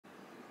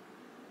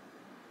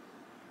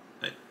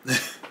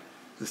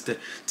Just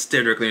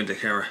stare directly into the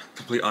camera.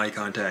 Complete eye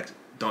contact.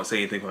 Don't say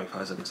anything for like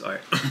 5 seconds.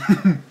 Alright.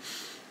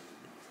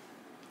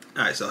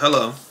 Alright, so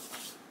hello.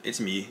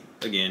 It's me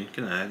again.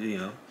 Can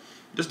I,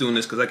 just doing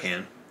this because I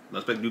can.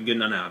 Don't expect you to get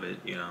nothing out of it,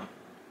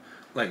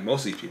 Like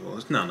most of these people,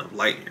 there's not enough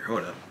light in here.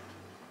 Hold up.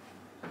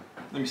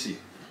 Let me see.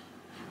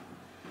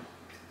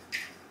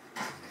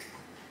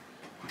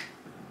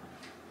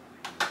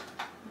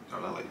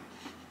 Oh, that light.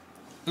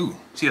 Ooh,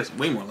 see, that's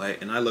way more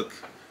light, and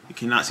you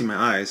cannot see my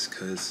eyes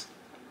because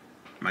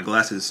my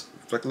glasses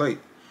reflect light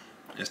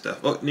and stuff.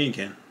 Oh, no, you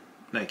can.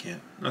 No, you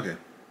can't. Okay.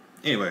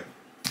 Anyway,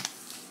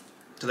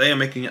 today I'm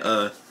making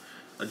a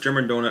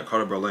German donut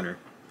called a Berliner,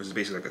 which is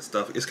basically like a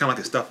stuff. It's kind of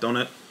like a stuffed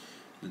donut,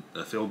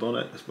 a filled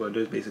donut. That's what it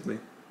is basically.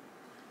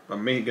 But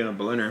I'm making a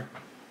Berliner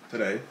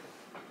today,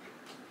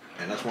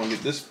 and I just want to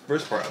get this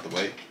first part out of the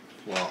way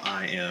while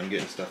I am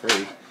getting stuff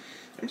ready.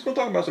 I'm just gonna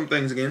talk about some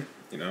things again,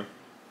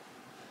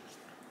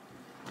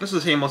 This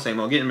is the same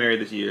old, getting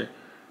married this year.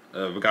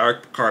 We got our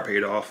car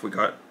paid off. We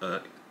got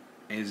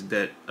his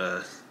debt,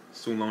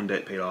 student loan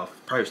debt paid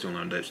off. Private student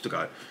loan debt. Still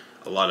got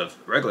a lot of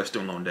regular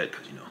student loan debt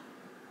because,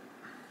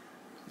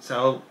 it's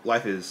how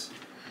life is.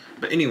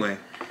 But anyway,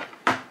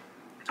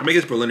 I make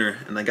this Berliner,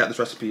 and I got this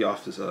recipe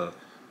off this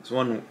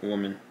one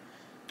woman.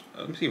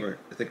 Let me see where,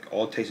 I think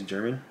All Tastes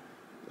German.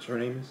 That's what her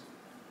name is.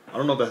 I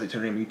don't know if that's her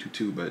name on YouTube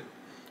too, but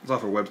it's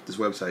off her this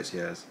website she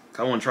has.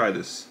 I want to try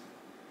this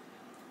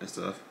and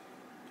stuff.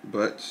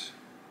 But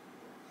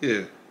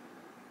yeah.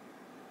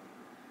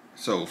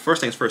 So first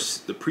things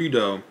first, the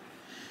pre-dough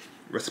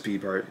recipe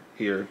part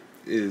here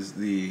is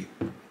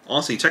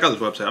honestly, check out this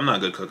website. I'm not a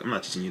good cook. I'm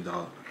not teaching you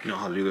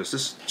how to do this.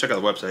 Just check out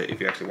the website if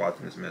you're actually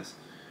watching this mess.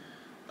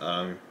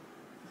 4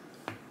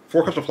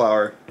 cups of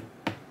flour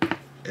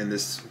in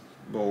this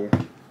bowl.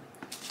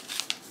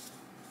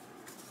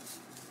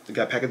 We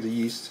got packets of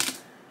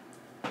yeast.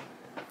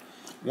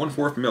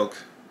 1/4 milk.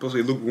 Supposed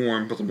to be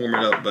lukewarm, supposed to warm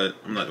it up, but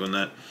I'm not doing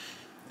that.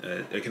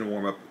 It can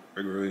warm up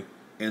regularly.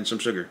 And some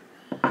sugar.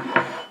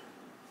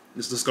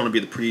 This is just going to be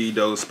the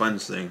pre-dough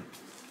sponge thing.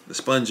 The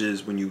sponge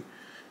is when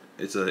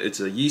it's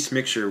a yeast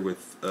mixture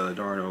with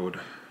darn old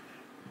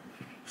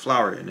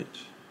flour in it.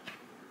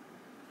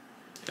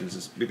 And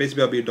it's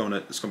basically about to be a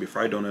donut. It's going to be a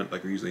fried donut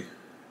like usually,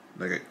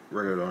 like a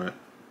regular donut.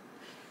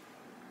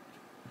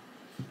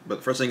 But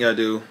the first thing you gotta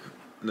do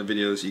in the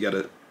video is you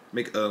gotta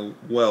make a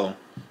well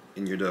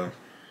in your dough.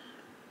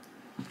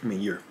 I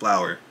mean your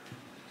flour.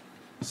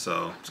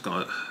 So it's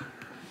gonna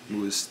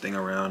move this thing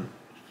around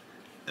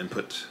and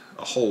put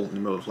a hole in the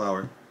middle of the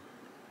flour.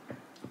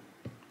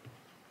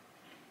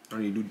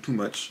 Don't need to do too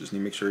much. Just need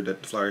to make sure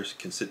that the flour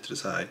can sit to the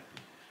side.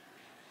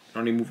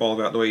 Don't need to move all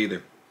the way out the way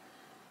either.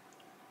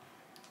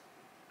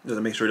 Just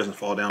to make sure it doesn't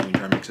fall down when you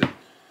try to mix it.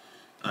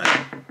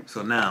 Alright,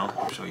 so now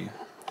I'll show you.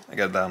 I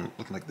got it down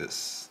looking like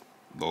this.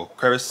 Little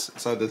crevice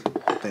inside the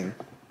thing.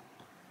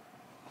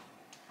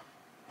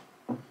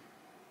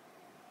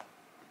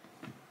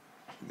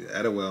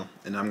 Add a well,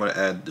 and I'm going to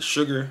add the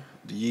sugar,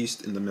 the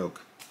yeast, and the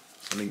milk.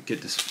 Let me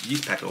get this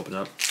yeast packet open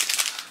up.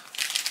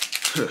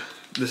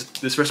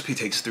 This recipe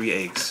takes 3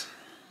 eggs.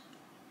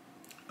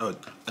 Oh,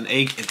 an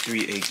egg and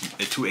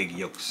 2 egg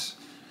yolks.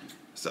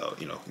 So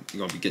you're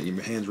gonna be getting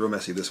your hands real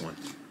messy this one.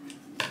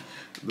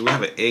 Do we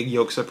have an egg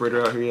yolk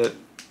separator out here yet?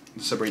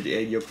 To separate the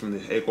egg yolk from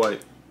the egg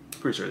white.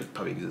 Pretty sure it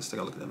probably exists. I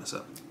gotta look at that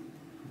myself.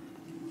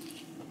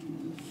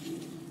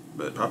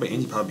 But probably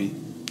Angie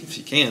if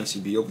she can,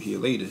 she'd be over here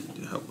later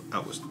to help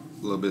out with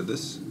a little bit of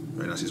this.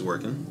 Right now she's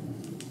working.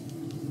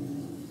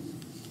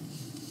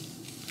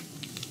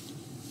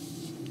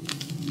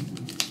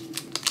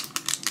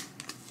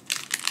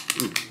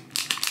 Ooh.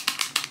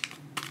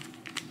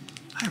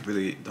 I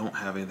really don't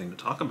have anything to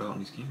talk about on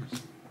these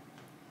cameras.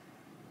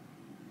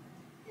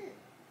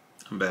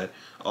 I'm bad.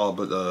 All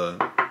but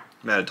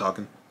bad at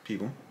talking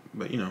people.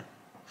 But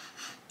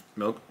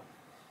milk.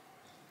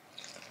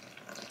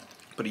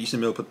 Put the yeast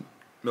in the middle, put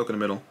milk in the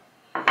middle,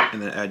 and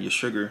then add your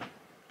sugar.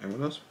 And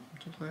what else?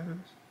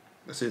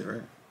 That's it,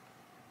 right?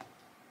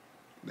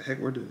 The heck,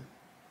 where did it?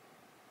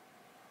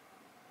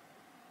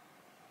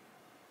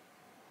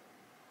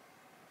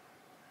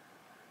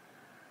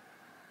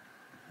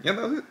 Yeah,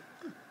 that was it.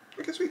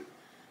 Okay, sweet.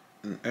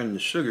 And the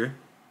sugar.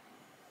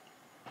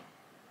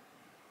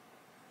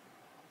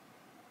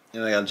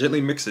 And I gotta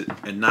gently mix it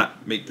and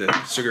not make the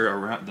sugar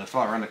around the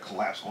flour around it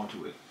collapse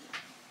onto it.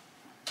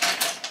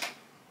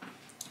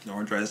 Now we're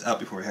gonna dry this out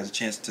before it has a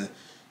chance to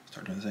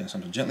start doing the thing. So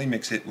I'm gonna gently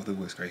mix it with a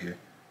whisk right here.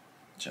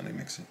 Gently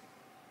mix it.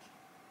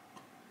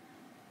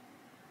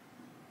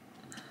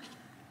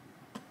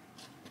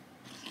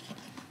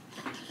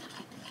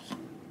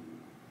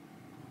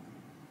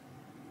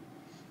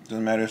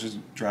 Doesn't matter if it's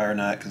dry or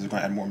not because we're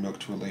gonna add more milk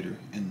to it later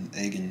and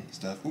egg and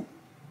stuff. Ooh.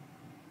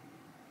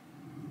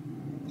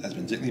 That's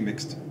been gently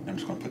mixed. I'm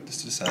just gonna put this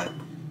to the side.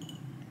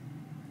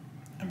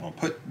 I'm gonna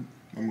put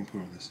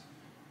on this.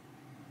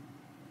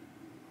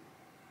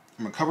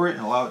 I'm gonna cover it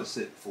and allow it to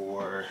sit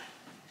for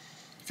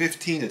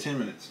 15 to 10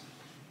 minutes.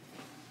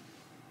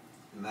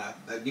 And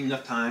that gives me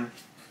enough time,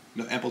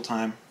 ample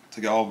time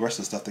to get all the rest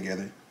of the stuff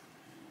together.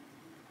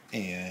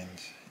 And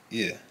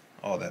yeah,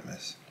 all that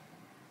mess.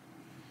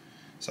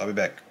 So I'll be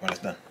back when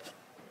it's done.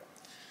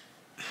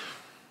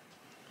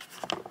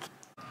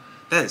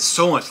 That is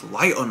so much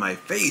light on my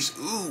face.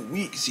 Ooh,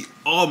 we can see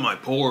all my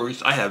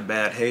pores. I have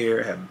bad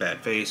hair, I have a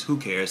bad face. Who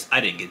cares? I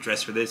didn't get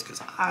dressed for this because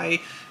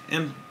I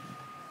am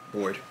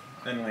bored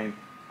and lame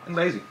and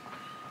lazy.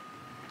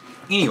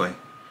 Anyway,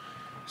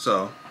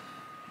 so,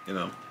 you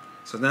know,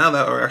 so now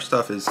that our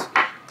stuff is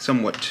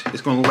somewhat,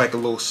 it's going to look like a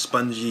little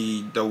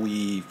spongy,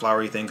 doughy,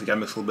 floury thing. So you got to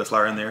mix a little bit of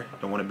flour in there.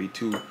 Don't want to be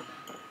too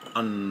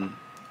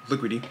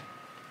liquidy. It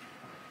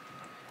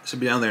should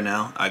be down there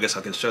now. I guess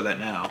I can show that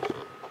now.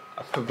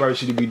 I probably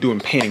should be doing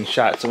painting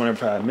shots, so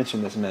whenever I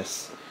mention this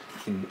mess,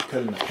 you can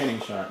cut in a painting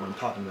shot when I'm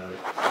talking about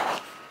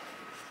it.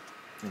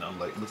 You know,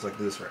 like, it looks like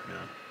this right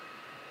now.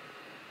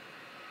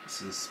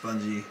 This is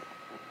spongy,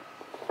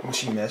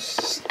 mushy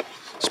mess.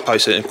 Probably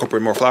should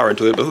incorporate more flour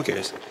into it, but who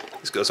cares?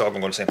 It's all gonna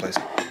go to the same place.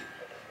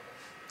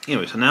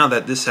 Anyway, so now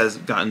that this has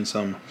gotten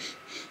some,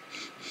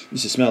 you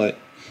should smell it.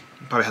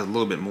 It probably has a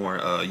little bit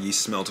more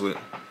yeast smell to it.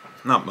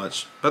 Not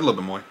much, but a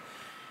little bit more.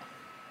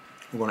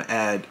 We're gonna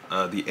add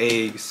the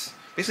eggs.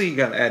 Basically, you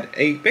gotta add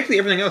egg. Basically,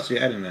 everything else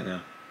you're adding that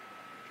now.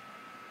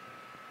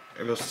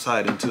 Everything else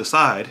aside, and to the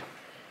side,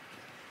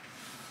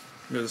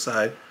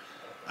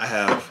 I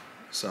have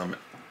some,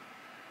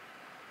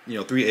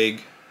 3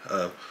 egg,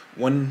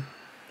 1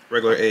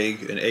 regular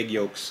egg, and egg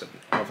yolks. I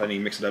don't know if I need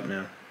to mix it up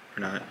now or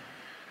not.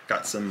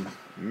 Got some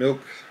milk.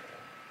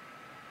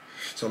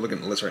 So I'm looking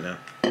at the list right now.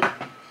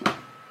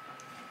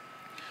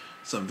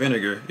 Some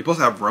vinegar. You're supposed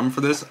to have rum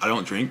for this. I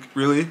don't drink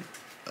really.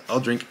 I'll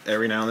drink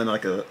every now and then,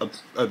 like a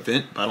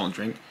vent, but I don't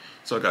drink.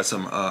 So I got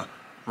some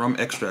rum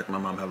extract my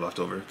mom had left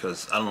over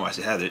because I don't know why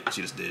she had it.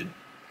 She just did.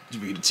 She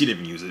didn't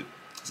even use it.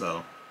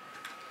 So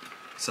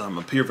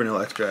some pure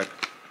vanilla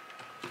extract.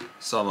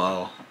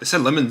 Some it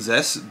said lemon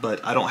zest,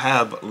 but I don't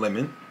have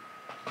lemon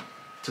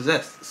to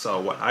zest. So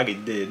what I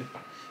did,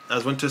 I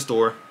just went to the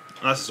store.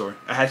 Not the store.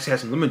 I actually had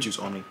some lemon juice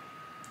on me.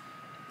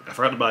 I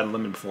forgot to buy the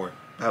lemon before.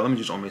 I had lemon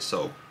juice on me,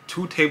 so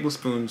 2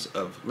 tablespoons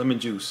of lemon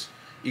juice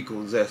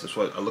equals zest. That's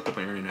what I looked up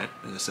on the internet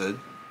and it said.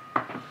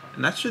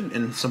 And that should,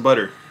 and some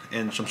butter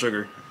and some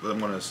sugar that I'm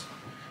gonna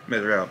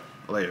measure out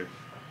later.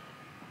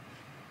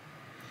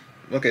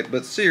 Okay,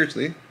 but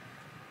seriously,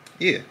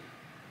 yeah.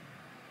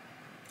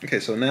 Okay,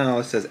 so now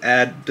it says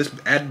add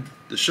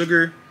the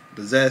sugar,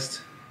 the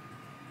zest.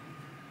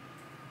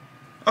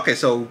 Okay,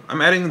 so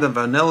I'm adding the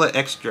vanilla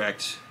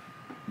extract,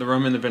 the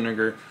rum and the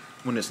vinegar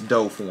when it's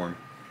dough form.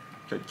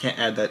 So you can't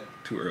add that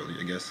too early,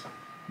 I guess.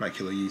 Might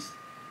kill the yeast.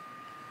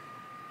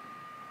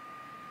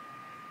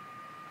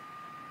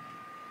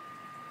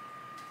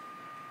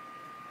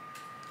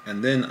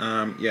 And then,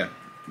 yeah,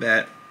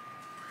 that.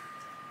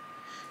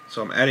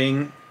 So I'm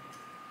adding,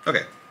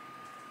 okay.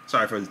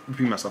 Sorry for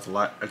repeating myself a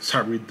lot. I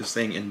try to read this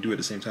thing and do it at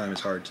the same time.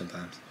 It's hard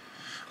sometimes.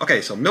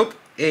 Okay, so milk,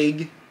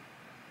 egg,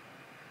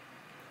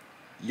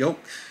 yolk,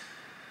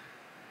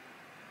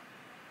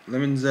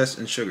 lemon zest,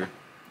 and sugar.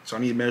 So I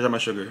need to measure my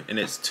sugar, and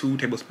it's 2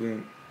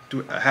 tablespoons,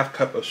 a half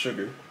cup of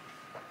sugar.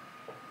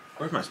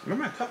 Where's my cup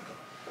go?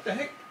 What the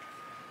heck?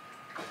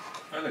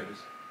 Oh, there it is.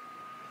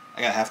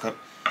 I got a half cup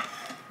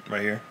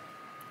right here.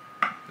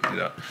 Let's do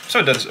that. So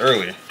I did this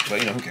earlier,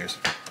 but who cares?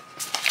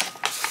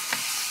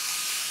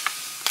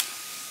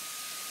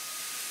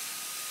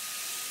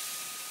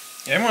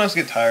 Yeah, everyone else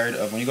get tired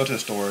of when you go to the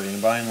store and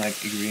you're buying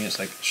like ingredients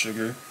like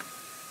sugar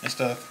and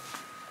stuff.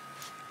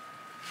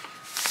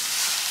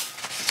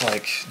 It's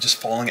like just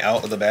falling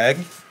out of the bag.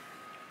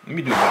 Let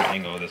me do a better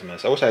angle of this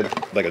mess. I wish I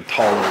had like a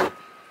taller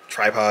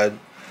tripod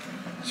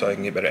so I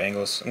can get better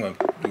angles. I'm gonna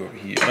do over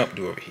here. Nope,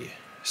 do over here.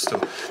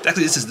 Still,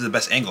 actually, this is the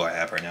best angle I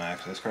have right now.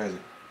 Actually, that's crazy.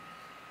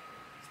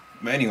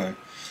 But anyway,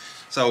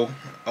 so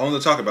I wanted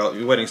to talk about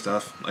your wedding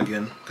stuff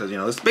again because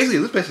this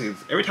basically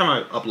every time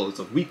I upload, it's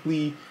a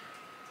weekly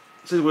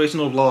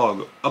situational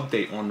vlog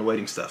update on the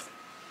wedding stuff.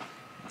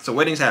 So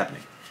wedding's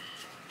happening.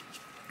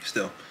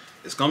 Still,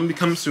 it's gonna be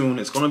coming soon.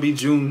 It's gonna be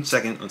June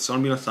 2nd. It's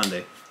gonna be on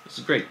Sunday. This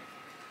is great.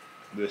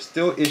 There's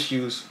still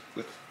issues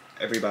with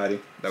everybody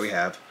that we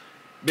have.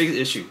 Biggest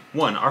issue: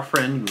 1, our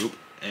friend group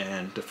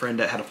and the friend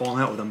that had a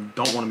falling out with them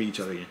don't want to meet each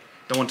other again.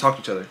 Don't want to talk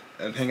to each other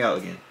and hang out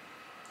again.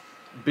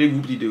 Big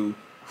whoop-de-doo.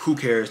 Who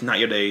cares? Not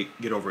your day.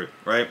 Get over it.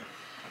 Right?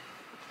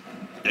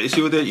 The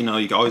issue with it, you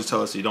can always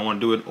tell us you don't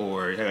want to do it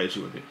or you got an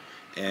issue with it.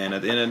 And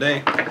at the end of the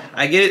day,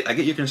 I get it. I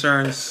get your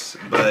concerns,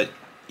 but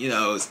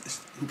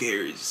who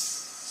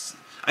cares?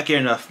 I care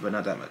enough, but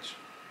not that much.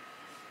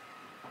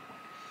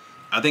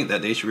 I think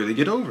that they should really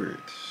get over it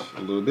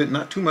a little bit,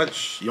 not too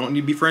much. You don't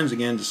need to be friends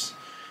again. Just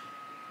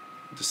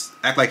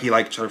act like you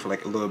like each other for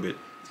like a little bit.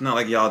 It's not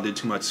like y'all did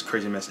too much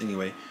crazy mess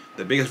anyway.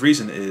 The biggest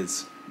reason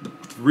is the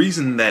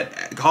reason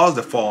that caused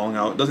the falling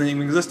out doesn't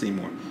even exist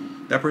anymore.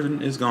 That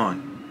person is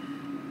gone.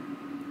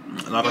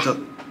 I'm not gonna tell.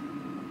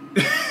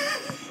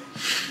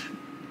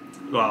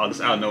 Wow,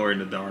 just out of nowhere in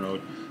the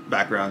darn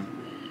background.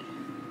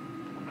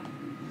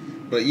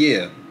 But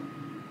yeah.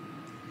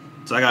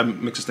 So I gotta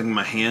mix this thing in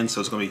my hand, so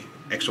it's gonna be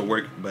extra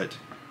work, but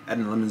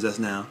adding lemon zest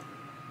now.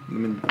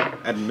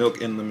 Adding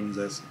milk and lemon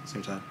zest at the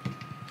same time.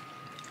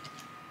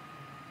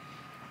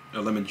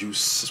 or lemon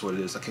juice. That's what it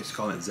is. I can't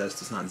call it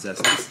zest. It's not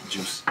zest. It's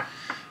juice.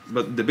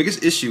 But the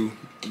biggest issue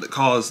that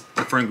caused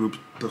the friend group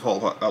to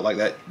fall out like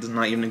that does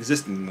not even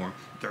exist anymore.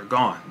 They're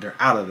gone. They're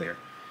out of there.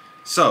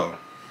 So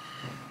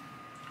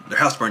their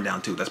house burned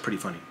down too. That's pretty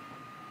funny.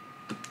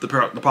 The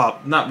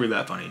pop, not really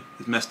that funny.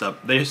 It's messed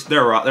up.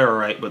 They're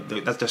alright, but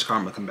that's just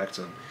karma come back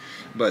to them.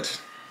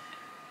 But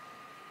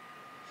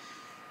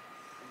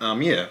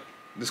yeah,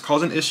 this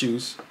causing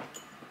issues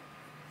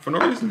for no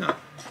reason now.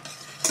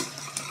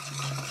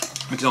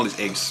 Mixing all these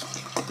eggs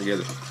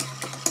together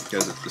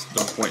because there's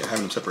no point in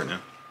having them separate now.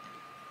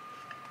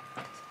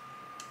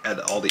 Add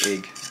all the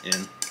egg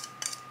in.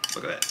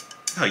 Look at that.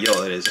 Look how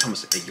yellow that is. How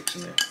much egg yolks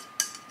in there.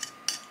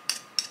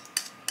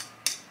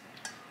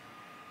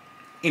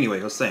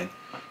 Anyway, I was saying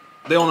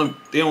they don't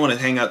want to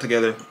hang out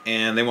together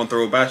and they want to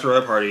throw a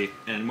bachelorette party.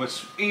 And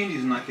what Angie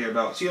does not care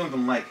about, she don't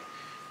even like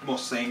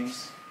most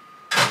things.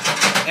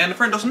 And the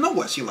friend doesn't know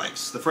what she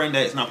likes. The friend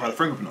that is not part of the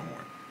friend group no more.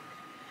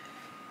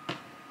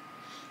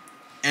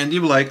 And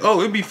you're like, oh,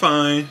 it'll be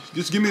fine.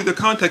 Just give me the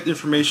contact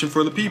information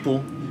for the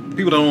people. The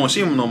people don't want to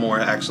see them no more,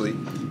 actually.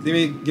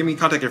 Give me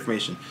contact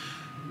information.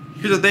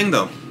 Here's the thing,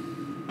 though.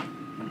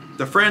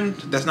 The friend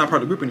that's not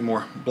part of the group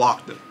anymore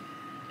blocked them.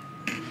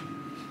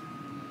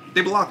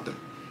 They blocked them.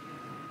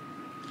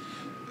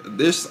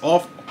 This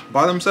off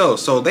by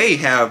themselves. So they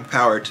have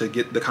power to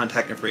get the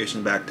contact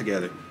information back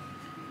together.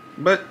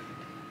 But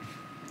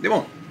they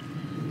won't.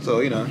 So,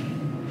 you know.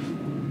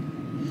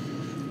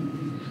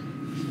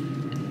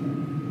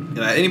 And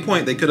at any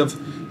point, they could have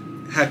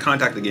had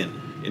contact again,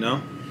 you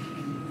know?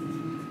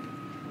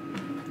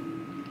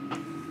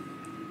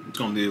 It's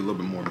going to need a little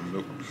bit more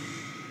milk.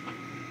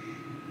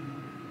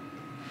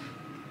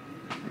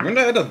 When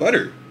did I add the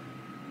butter?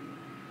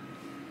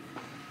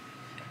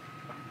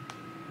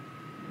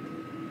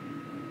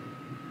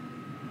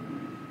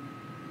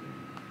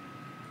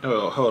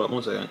 Oh, hold up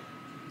 1 second.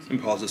 Let me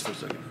pause this for a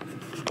second.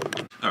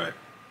 Alright.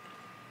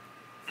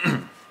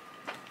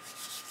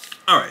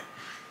 Alright.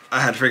 I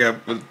had to figure out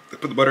where to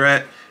put the butter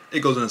at. It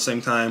goes in the same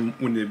time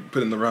when you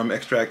put in the rum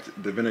extract,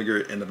 the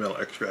vinegar, and the vanilla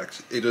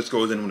extract. It just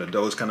goes in when the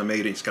dough is kind of made.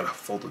 And you just gotta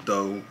fold the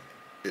dough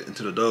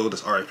into the dough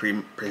that's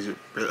already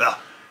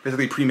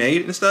basically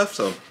pre-made and stuff.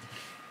 So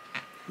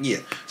yeah,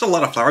 it's a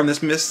lot of flour in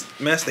this mess.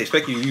 They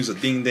expect you to use a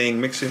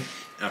ding-dang mixer.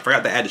 And I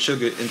forgot to add the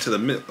sugar into the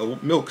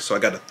milk, so I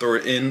got to throw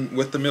it in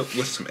with the milk,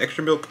 with some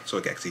extra milk, so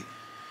it can actually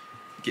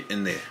get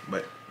in there.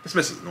 But this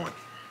mess is annoying.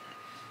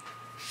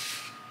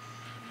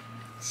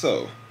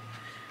 So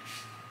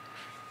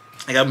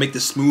I gotta make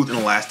this smooth and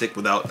elastic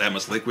without that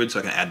much liquid, so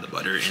I can add the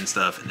butter and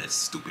stuff, and it's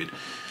stupid.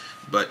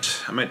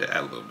 But I might have to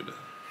add a little bit of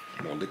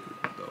more liquid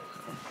though.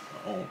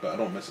 I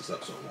don't mess this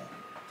up so long.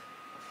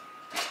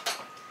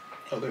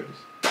 Oh, there it is.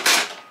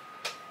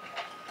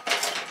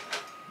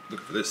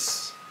 Look for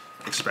this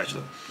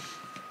spatula.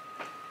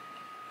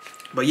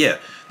 But yeah,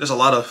 there's a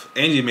lot of.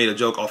 Angie made a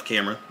joke off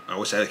camera. I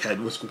wish I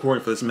was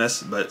recording for this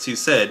mess, but she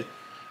said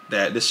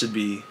that this should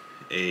be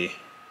a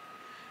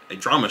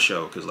drama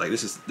show because like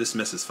this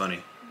mess is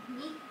funny.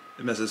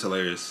 This mess is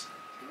hilarious.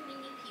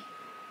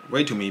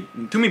 Way too many.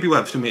 Too many people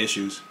have too many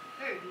issues.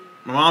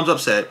 My mom's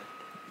upset.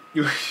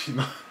 You want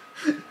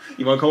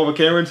to come over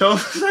camera and tell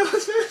us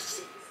what's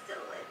this?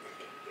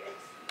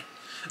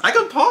 I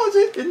can pause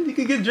it and you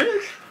can get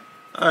dressed.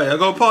 All right, I'll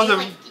go pause it.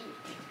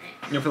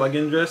 You don't feel like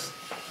getting dressed?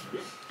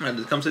 All right,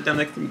 just come sit down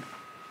next to me.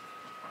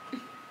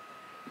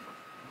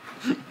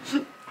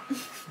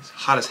 It's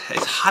hot as heck.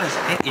 It's hot as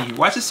heck in here.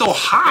 Why is it so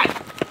hot?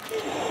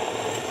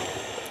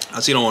 I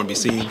see you don't want to be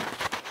seen.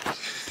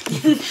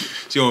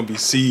 She don't want to be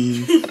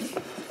seen.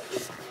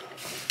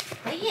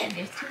 But yeah,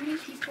 there's too many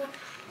people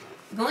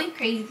going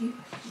crazy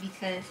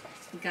because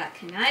we got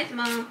Kanai's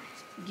mom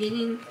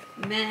getting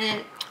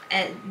mad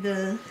at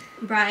the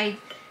bride,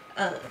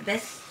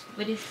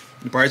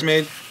 The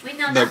bridesmaid? Wait,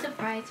 no, not the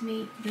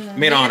bridesmaid. The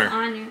maid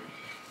honor.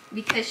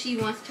 Because she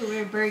wants to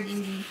wear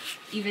burgundy,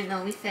 even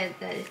though we said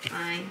that it's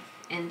fine.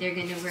 And they're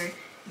going to wear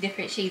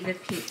different shades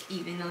of pink,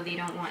 even though they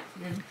don't want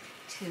them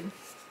to.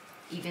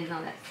 Even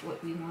though that's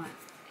what we want.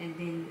 And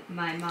then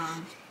my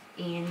mom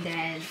and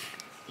dad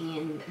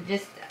and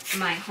just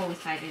my whole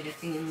side of the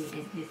family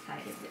and his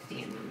side of the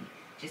family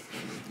just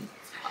going to be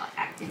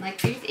acting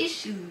like there's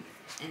issues.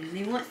 And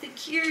they want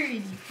security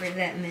for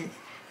that mess,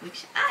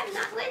 which I'm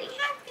not letting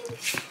happen.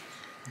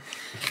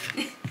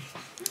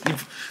 You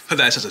put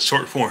that in such a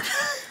short form.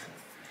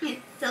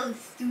 It's so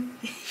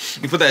stupid.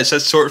 You put that in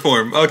such short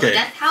form. Okay.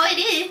 Well, that's how it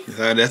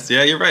is.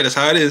 Yeah, you're right. That's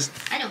how it is.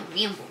 I don't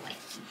ramble like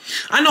you.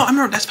 I know. I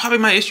remember. That's probably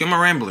my issue. I'm a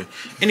rambler.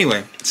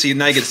 Anyway, see,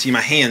 now you get to see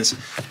my hands,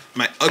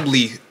 my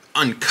ugly,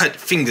 uncut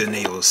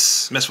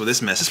fingernails. Mess with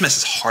this mess. This mess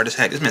is hard as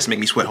heck. This mess make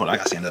me sweat. Hold on, I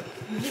gotta stand up.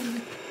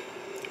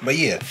 But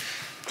yeah.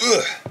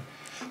 Ugh.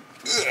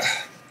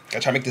 Gotta try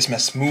to make this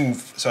mess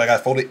smooth, so I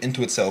gotta fold it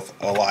into itself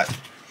a lot.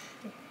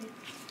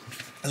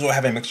 That's why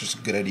having a mixer is a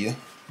good idea.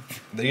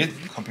 Did you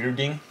get computer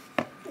ding?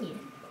 Yeah.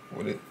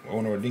 I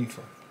wonder what it ding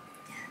for.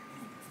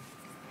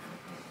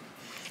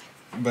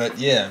 But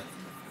yeah.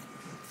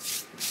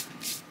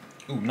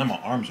 Ooh, now my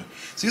arms are.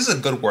 See, this is a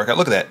good workout.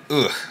 Look at that.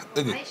 Ugh.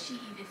 Why is she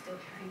even still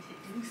trying to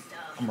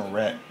I'm a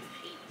rat.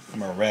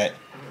 I'm a rat.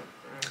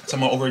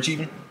 Someone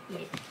overachieving? Yeah.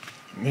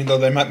 Even though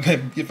they might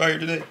get fired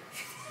today.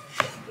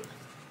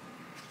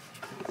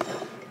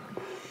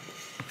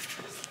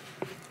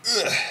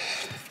 Ugh.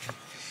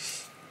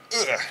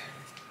 Ugh.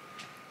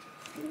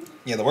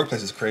 Yeah, the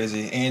workplace is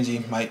crazy. Angie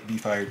might be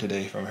fired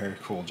today from her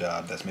cool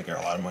job that's making her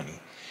a lot of money.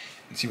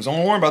 And she was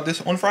only warned about this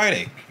on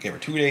Friday. Gave her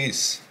 2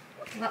 days.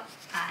 Well,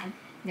 I'm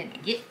gonna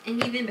get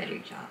an even better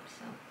job,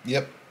 so.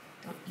 Yep.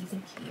 Don't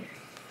even care.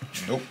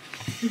 Nope.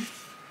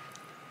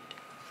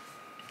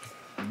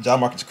 Job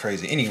market's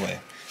crazy. Anyway,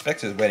 back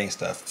to the wedding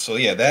stuff. So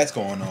yeah, that's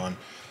going on.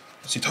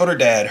 She told her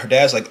dad. Her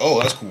dad's like, "Oh,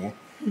 that's cool."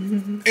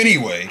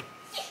 Anyway,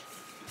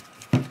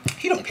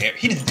 he don't care.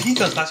 He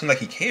does not seem like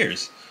he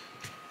cares.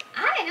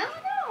 I don't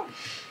know.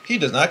 He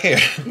does not care.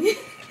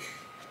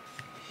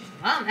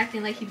 Mom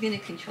acting like he's gonna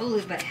control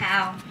it, but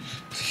how?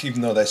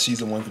 Even though that she's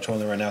the one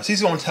controlling it right now. She's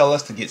the one to tell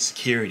us to get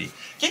security.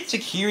 Get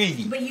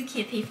security. But you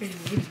can't pay for the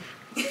wedding.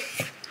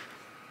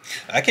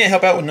 I can't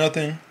help out with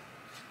nothing.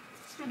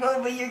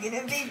 But you're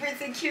gonna pay for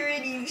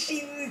security.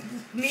 She's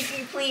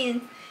making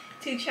plans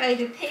to try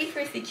to pay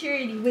for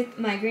security with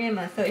my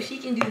grandma. So if she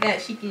can do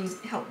that, she can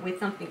help with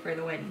something for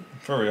the wedding.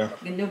 For real.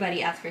 But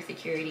nobody asked for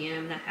security, and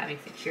I'm not having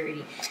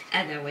security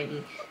at that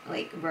wedding.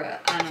 Like, bruh,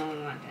 I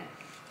don't want that.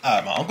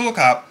 Alright, my uncle's a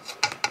cop.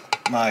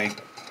 My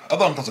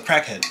other uncle's a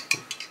crackhead.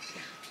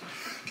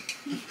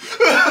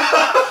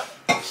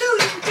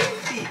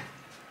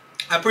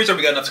 I'm pretty sure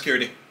we got enough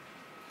security.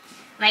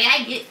 Like,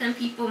 I get some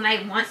people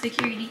might want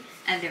security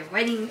at their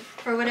wedding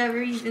for whatever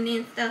reason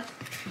and stuff.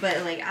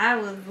 But, like, I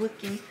was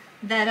looking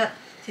that up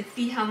to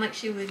see how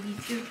much it would be,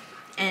 too.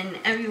 And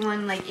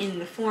everyone, like, in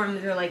the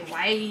forums are like,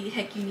 why the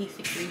heck you need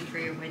security for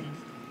your wedding?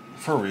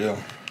 For real.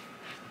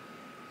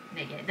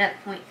 Like, at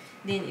that point,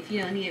 then if you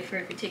don't need it for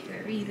a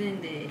particular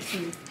reason, then it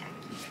seems tacky.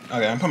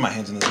 Okay, I'm putting my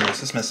hands in this mess.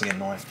 This mess is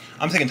getting annoying.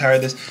 I'm sick and tired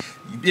of this.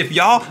 If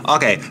y'all...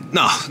 Okay,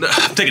 no.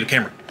 I'm taking the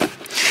camera.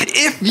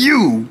 If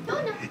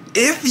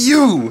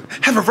you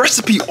have a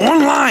recipe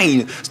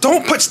online,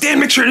 don't put stand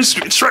mixture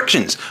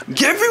instructions.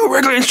 Give you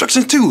regular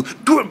instructions too.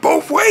 Do it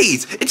both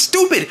ways. It's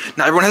stupid.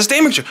 Not everyone has a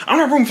stand mixture. I don't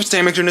have room for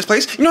stand mixture in this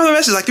place. You know the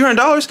mess is like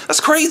 $300? That's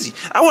crazy.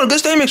 I want a good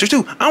stand mixture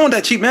too. I want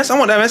that cheap mess. I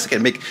want that mess that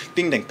can make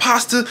ding dang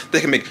pasta.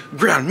 That can make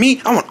ground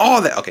meat. I want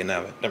all that. Okay,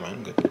 never mind.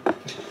 I'm good.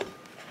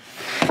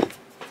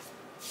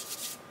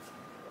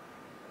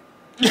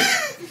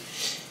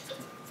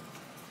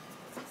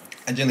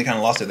 I generally kind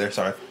of lost it there.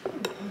 Sorry.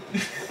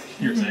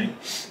 You were saying?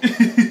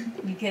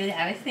 Because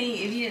I was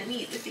saying, if you don't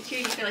need the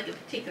security for like a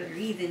particular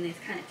reason, it's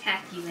kind of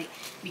tacky. Like,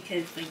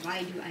 because like,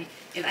 why do I?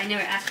 If I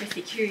never ask for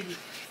security,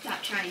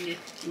 stop trying to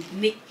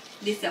make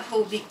this a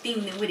whole big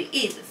thing than what it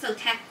is. It's so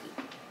tacky.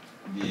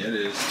 Yeah, it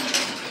is.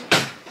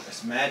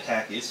 It's mad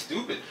tacky. It's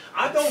stupid.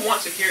 I don't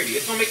want security.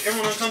 It's gonna make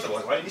everyone uncomfortable.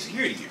 Like, why do you need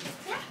security here?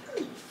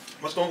 Exactly.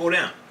 What's gonna go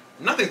down?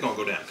 Nothing's gonna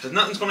go down because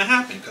nothing's gonna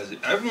happen because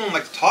everyone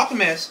likes to talk a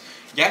mess,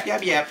 yap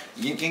yap yap,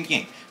 yink yink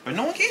yink, but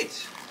no one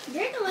cares.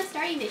 They're the ones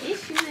starting the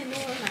issue, and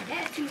then my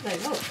dad, he's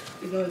like, oh,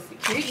 we go to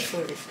security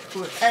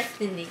for us,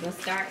 and they gonna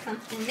start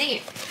something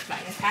there by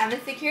us having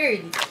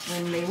security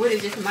when they would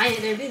have just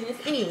minded their business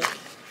anyway.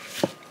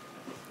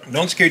 The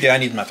only security I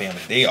need in my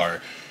family, they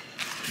are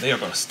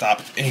gonna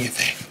stop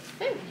anything.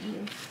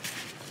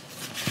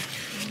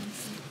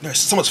 There's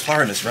so much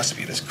flour in this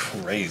recipe. That's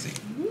crazy.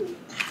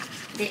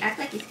 They act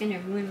like it's gonna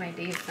ruin my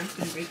day if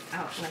something breaks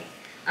out. Like,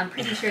 I'm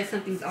pretty sure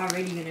something's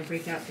already gonna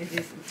break out because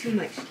there's too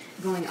much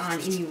going on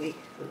anyway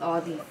with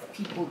all these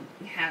people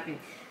having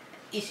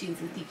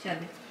issues with each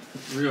other.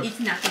 Real. It's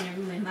not gonna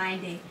ruin my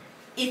day.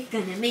 It's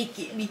gonna make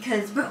it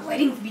because, bro,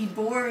 weddings be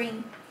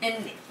boring,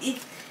 and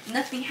if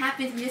nothing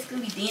happens, we're just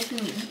gonna be dancing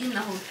and eating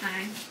the whole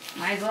time.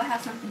 Might as well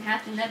have something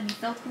happen. That'd be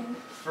so cool.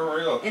 For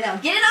real. And I'll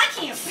get it on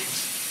camera.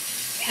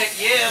 Heck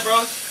yeah,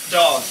 bro.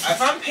 Dog, if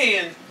I'm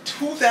paying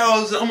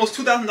almost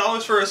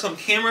 $2,000 for some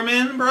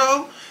cameraman,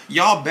 bro,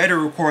 y'all better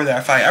record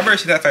that fight. I better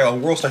see that fight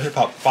on World Star Hip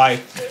Hop by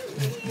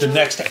the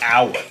next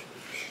hour.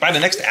 By the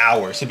next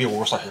hour, it should be a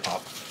World Star Hip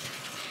Hop.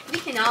 We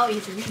can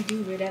always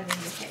redo whatever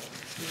the heck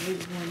we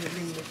really want to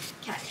bring the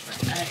catch for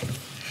us.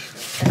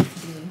 So us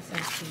doing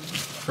something.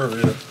 For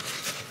real.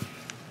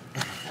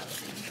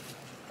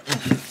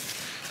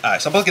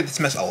 Alright, so I'm supposed to get this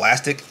mess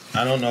elastic.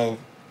 I don't know.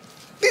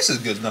 This is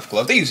good enough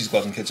gloves. They use these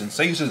gloves in kitchens.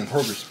 They use this in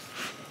Kroger's.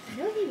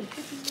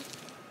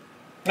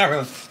 Not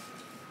really.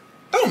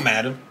 Don't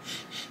matter.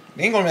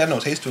 They ain't gonna have no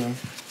taste to them.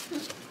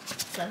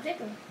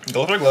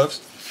 Gloves are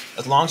gloves.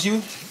 As long as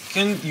you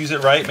can use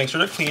it right, make sure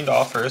they're cleaned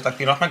off first. I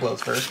clean off my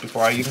gloves first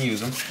before I even use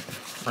them.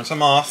 Rinse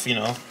them off, you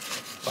know,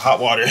 with hot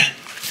water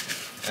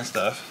and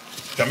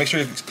stuff. Gotta make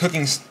sure your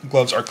cooking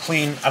gloves are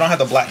clean. I don't have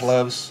the black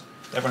gloves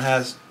everyone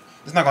has.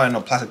 It's not gonna have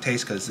no plastic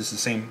taste because it's the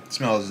same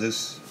smell as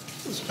this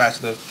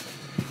spatula.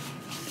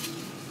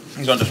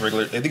 These aren't just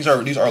regular.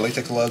 These are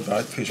latex gloves, but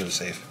I'm pretty sure they're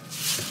safe.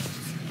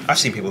 I've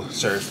seen people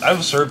serve.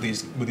 I've served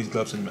these with these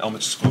gloves in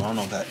elementary school. I don't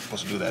know if that's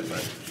supposed to do that,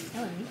 but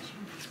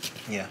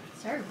yeah.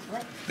 Serve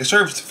what? They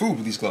serve food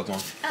with these gloves on.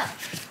 Oh.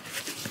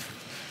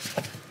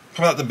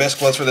 Probably not the best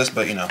gloves for this,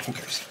 but you know, who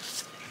cares?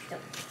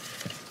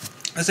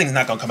 This thing's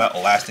not gonna come out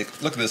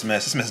elastic. Look at this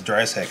mess. This mess is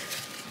dry as heck.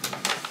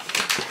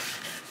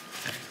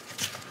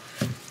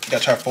 You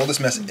gotta try to fold this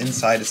mess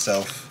inside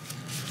itself.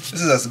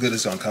 This is as good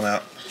as it's gonna come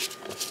out.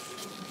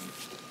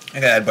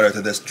 I gotta add butter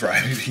to this dry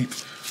heap.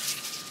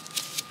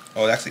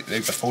 Oh, actually, they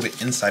have to fold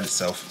it inside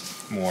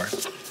itself more.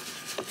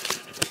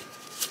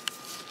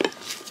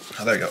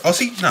 Oh, there you go. Oh,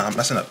 see? No, I'm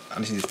messing up. I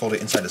just need to fold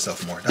it inside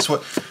itself more. That's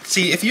what...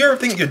 See, if you ever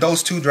think your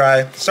dough's too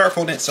dry, start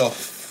folding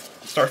itself.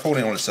 Start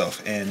folding on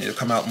itself, and it'll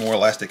come out more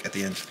elastic at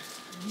the end.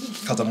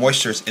 Because the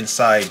moisture is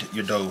inside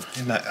your dough,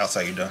 and not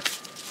outside your dough.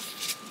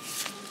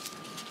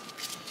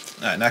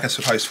 Alright, now I can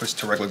probably switch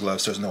to regular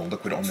gloves so there's no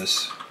liquid on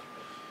this.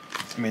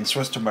 I mean,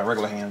 switch to my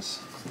regular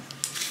hands.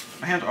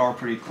 My hands are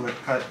pretty quick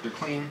cut. They're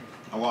clean.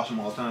 I wash them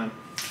all the time.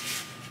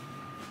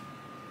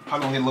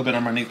 Probably gonna get a little bit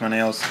underneath my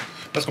nails,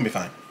 but it's gonna be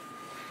fine.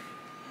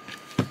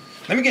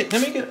 Let me get my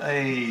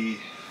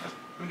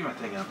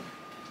thing out.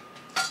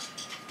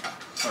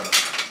 Hold up.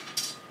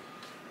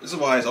 This is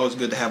why it's always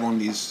good to have one of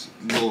these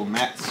little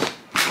mats.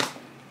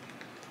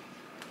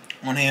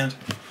 One hand.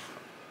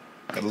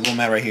 Got a little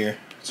mat right here.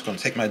 Just gonna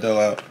take my dough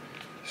out.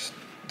 Just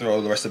throw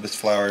the rest of this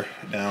flour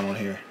down on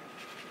here.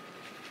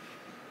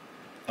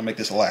 I'll make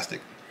this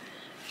elastic.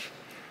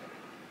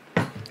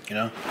 You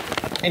know?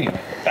 Anyway,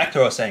 back to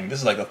what I was saying. This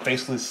is like a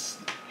faceless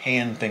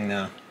hand thing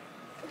now.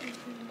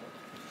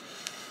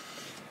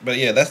 But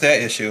yeah, that's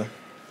that issue.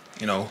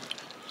 You know,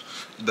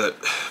 the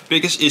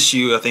biggest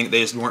issue, I think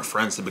they just weren't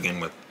friends to begin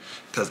with.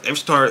 Because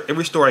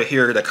every story I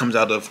hear that comes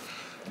out of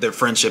their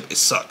friendship, it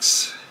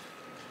sucks.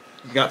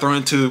 Got thrown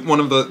into one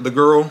of the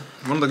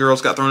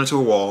girls got thrown into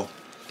a wall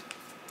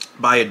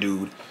by a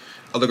dude.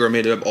 Other girl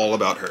made it up all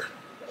about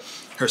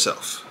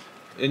herself.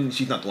 And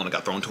she's not the one that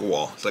got thrown into a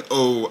wall. It's like,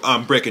 oh,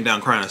 I'm breaking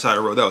down crying on the side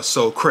of the road. That was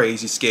so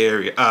crazy,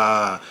 scary.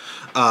 I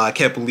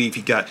can't believe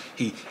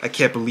I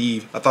can't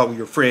believe I thought we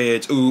were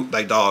friends. Ooh,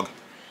 like dog.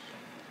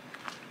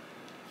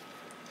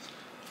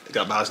 They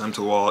got bounced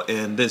into a wall,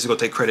 and then she's gonna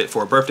take credit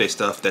for birthday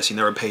stuff that she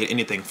never paid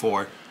anything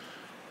for.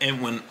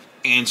 And when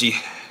Angie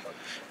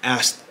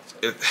asked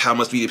how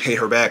much we paid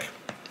her back,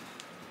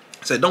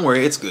 I said, don't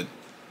worry, it's good.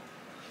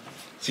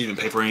 She didn't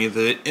pay for any of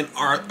it. And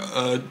our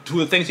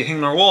two of the things that hang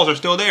on our walls are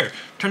still there.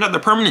 Turned out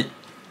they're permanent.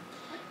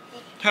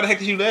 How the heck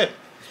did you do that?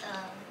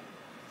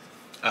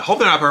 I hope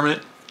they're not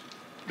permanent.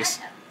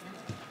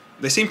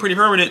 They seem pretty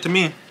permanent to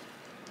me.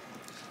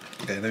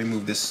 Okay, let me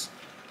move this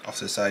off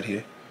to the side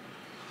here.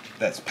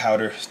 That's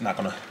powder. It's not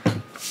gonna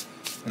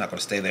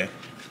stay there.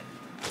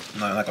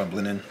 Not gonna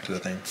blend into the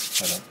thing.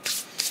 Hold on.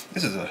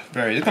 This is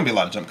there's gonna be a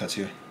lot of jump cuts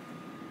here.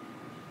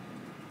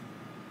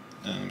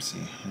 Let me see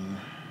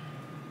here.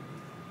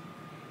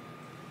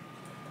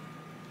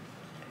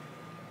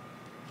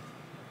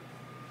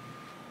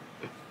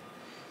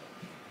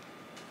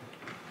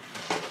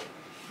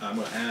 I'm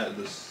gonna add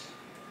this.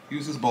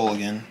 Use this bowl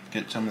again.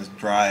 Get some of this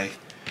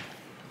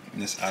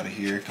dryness out of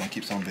here. Gonna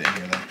keep some of it in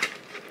here though.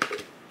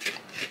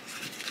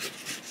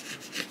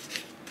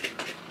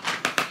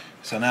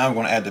 So now I'm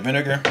gonna add the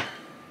vinegar. I'm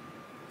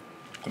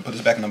gonna put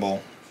this back in the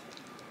bowl.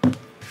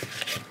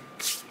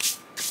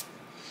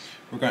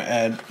 We're gonna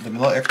add the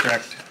vanilla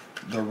extract,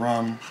 the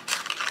rum,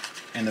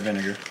 and the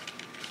vinegar.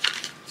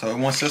 So it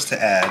wants us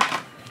to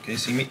add. Okay,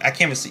 see me? I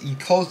can't even see. You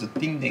close the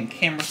ding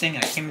camera thing.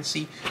 I can't even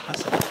see.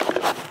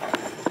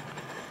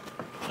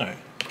 Alright,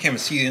 I can't even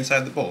see the inside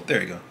of the bowl.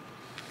 There you go.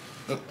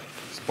 Look,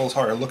 this bowl's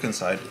hard to look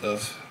inside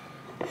of.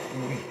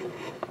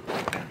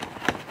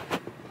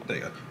 There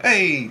you go.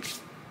 Hey!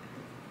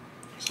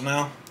 So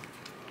now,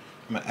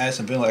 I'm going to add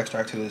some vanilla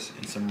extract to this,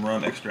 and some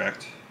rum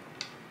extract,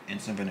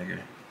 and some vinegar.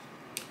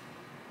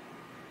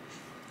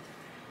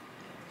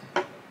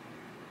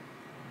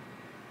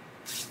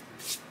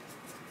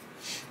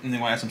 And then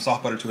we'll add some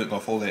soft butter to it,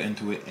 gonna fold that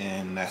into it,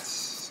 and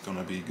that's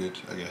gonna be good,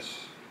 I guess.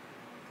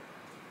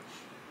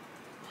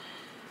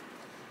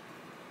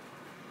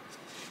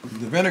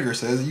 The vinegar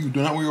says you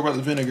do not worry about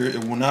the vinegar.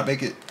 It will not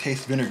make it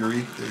taste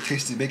vinegary.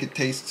 Make it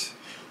taste.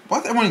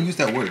 Why do I want to use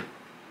that word?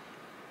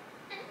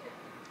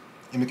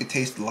 And make it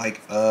taste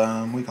like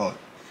what do you call it?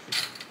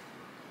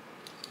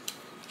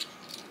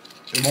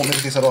 It won't make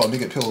it taste at all.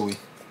 Make it pillowy.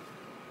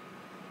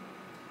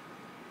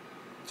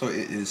 So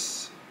it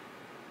is.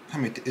 How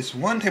many? It's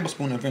 1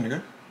 tablespoon of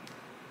vinegar.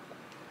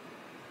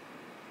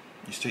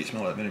 You straight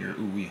smell that vinegar.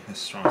 Ooh wee, that's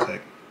strong as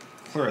heck.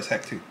 Clear as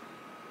heck too.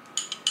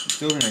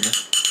 Still vinegar.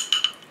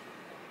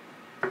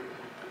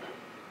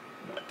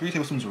 3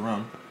 tablespoons of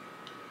rum.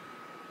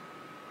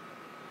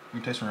 We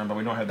taste some rum, but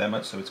we don't have that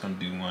much, so it's going to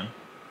do 1.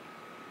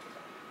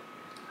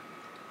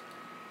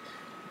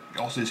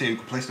 Also, they say you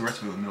can place the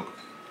rest of it with milk.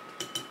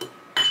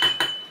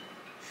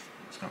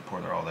 Just going to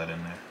pour all that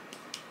in there.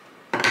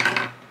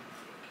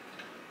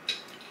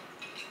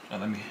 Now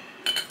let me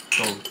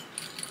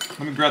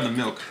grab the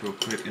milk real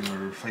quick and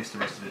replace the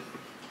rest of it.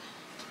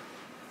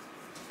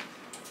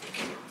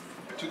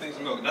 2 things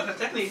of milk. Now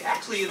that's actually,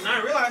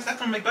 now I realize that's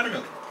going to make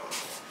buttermilk.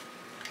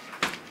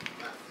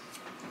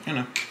 You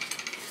know.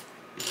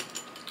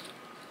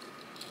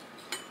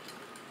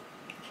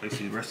 Replace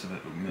the rest of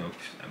it with milk.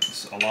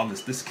 A lot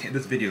of this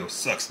video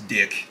sucks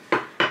dick.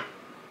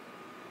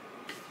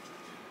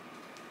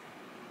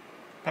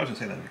 I was gonna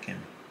say that on the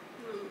camera.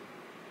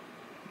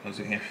 That was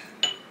the camera.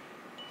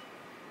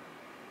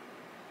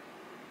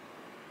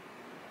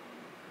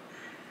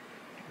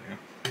 There we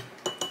go.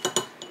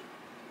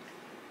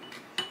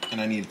 And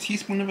I need a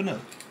teaspoon of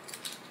vanilla.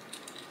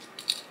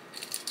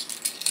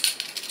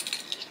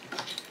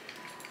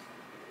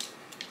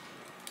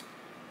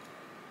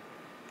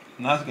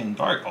 Now it's getting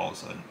dark all of a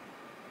sudden.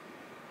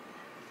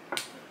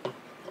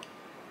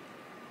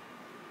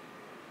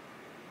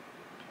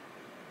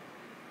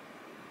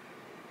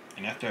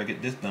 And after I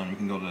get this done, we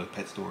can go to the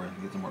pet store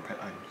and get some more pet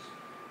items.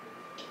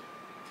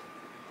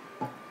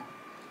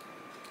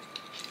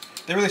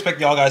 They really expect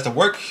y'all guys to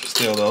work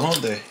still though,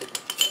 don't they?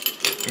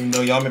 Even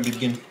though y'all may be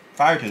getting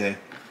fired today.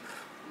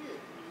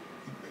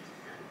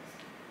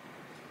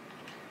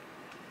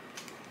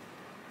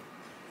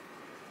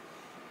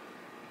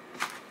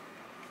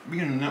 We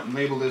can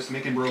label this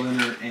Making Bry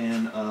Lina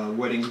and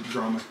Wedding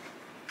Drama.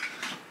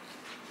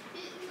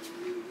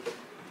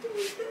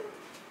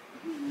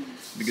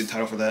 Be a good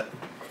title for that.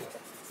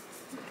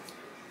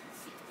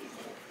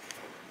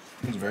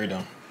 It's very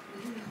dumb.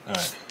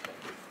 Alright.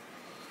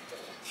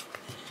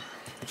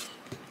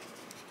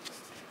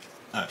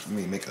 Alright, let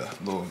me make a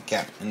little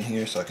gap in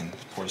here so I can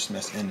pour this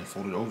mess in and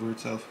fold it over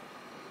itself.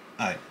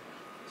 Alright,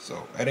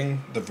 so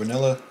adding the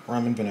vanilla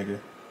rum and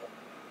vinegar.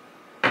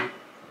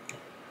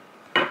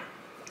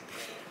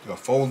 You'll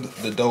fold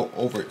the dough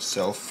over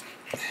itself.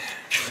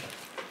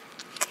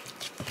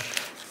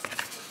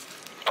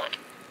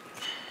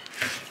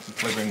 I'm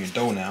flavoring your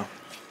dough now.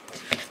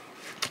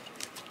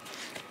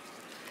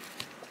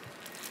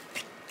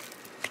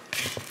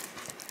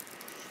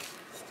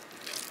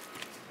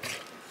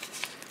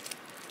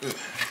 Ugh.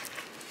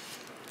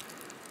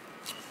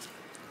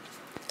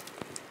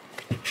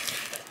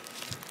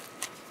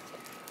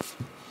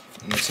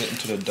 Mix it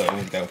into the dough.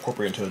 You gotta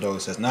incorporate it into the dough.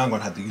 It says now I'm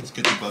gonna have to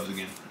get the gloves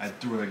again. I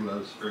threw away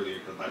gloves earlier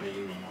because I didn't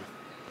use them more.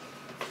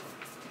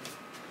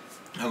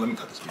 Now let me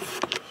cut this piece.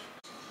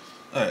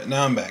 Alright,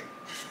 now I'm back.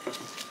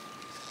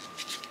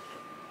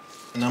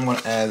 And I'm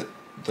gonna add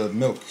the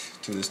milk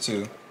to this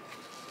too.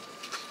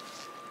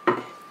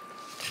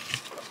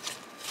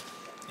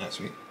 That's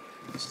sweet.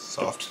 It's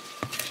soft.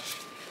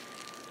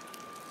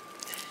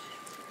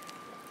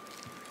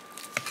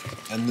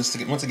 And this,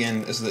 once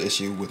again, this is the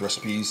issue with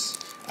recipes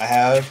I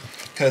have,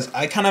 because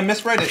I kind of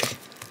misread it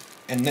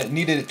and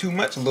kneaded it too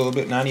much a little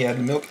bit. Now I need to add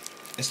the milk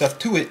and stuff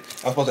to it. I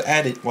was supposed to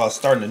add it while I was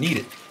starting to knead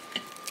it.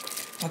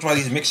 That's why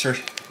these mixer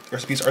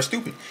recipes are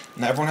stupid.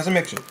 Not everyone has a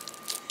mixer.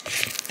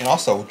 And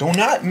also, do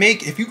not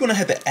make, if you're going to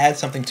have to add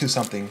something to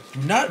something, do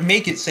not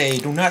make it say,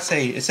 do not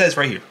say, it says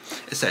right here,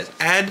 it says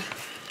add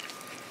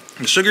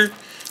the sugar,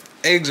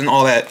 eggs, and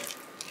all that,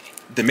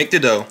 then make the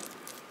dough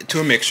to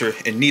a mixer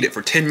and knead it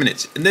for 10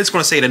 minutes. And then it's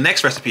going to say the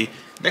next recipe,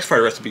 next part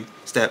of the recipe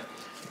step,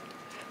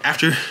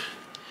 after,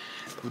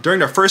 during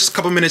the first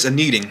couple minutes of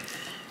kneading,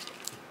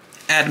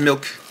 add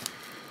milk,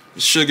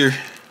 sugar,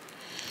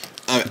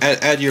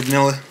 add your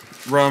vanilla,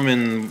 rum,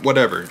 and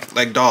whatever.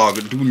 Like,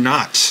 dog, do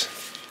not.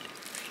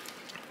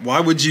 Why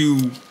would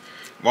you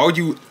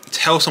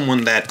tell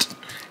someone that?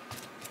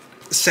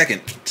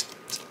 Second,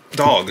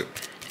 dog,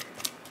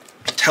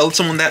 tell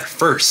someone that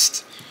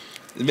first.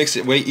 It makes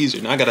it way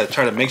easier. Now I gotta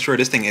try to make sure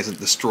this thing isn't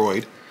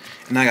destroyed,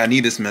 and I gotta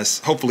knead this mess.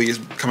 Hopefully it's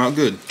come out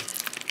good.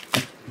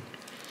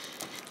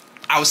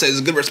 I would say it's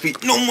a good recipe.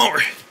 No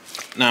more.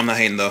 No, I'm not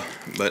hating though,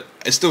 but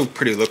it still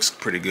looks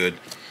pretty good.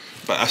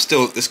 But I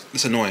still,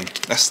 it's annoying.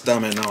 That's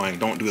dumb and annoying.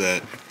 Don't do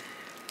that.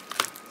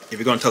 If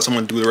you're gonna tell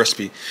someone to do the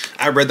recipe,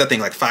 I read that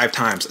thing like 5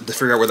 times to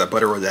figure out where that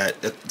butter was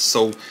at. That's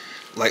so,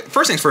 like,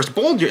 first things first,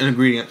 bold your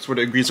ingredients where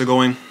the ingredients are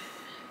going.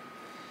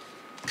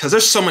 Because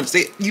there's so much,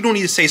 you don't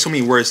need to say so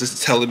many words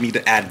just telling me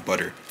to add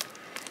butter.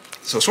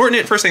 So shorten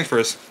it, first things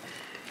first.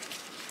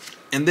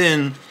 And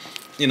then,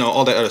 you know,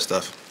 all that other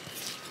stuff.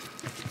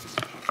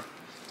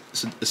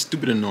 It's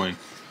stupid and annoying.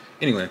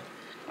 Anyway.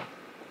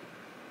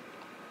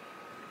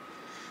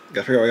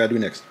 Gotta figure out what I gotta do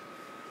next.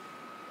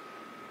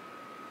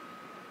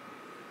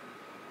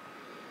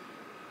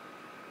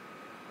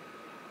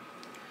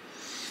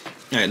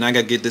 Alright, now I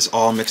gotta get this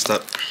all mixed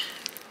up.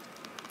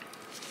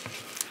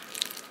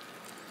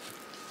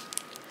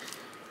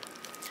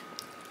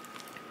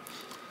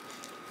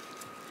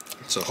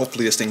 So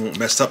hopefully this thing won't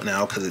mess up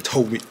now, because it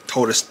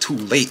told us too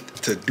late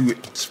to do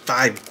it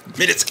 5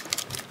 minutes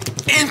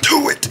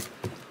into it.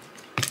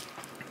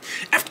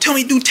 After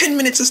telling me to do 10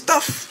 minutes of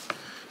stuff,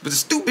 but it's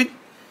stupid.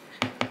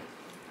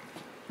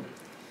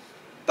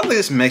 Stuff like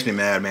this makes me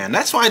mad, man.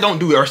 That's why I don't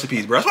do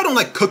recipes, bro. That's why I don't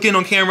like cooking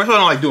on camera. That's why I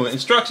don't like doing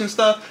instruction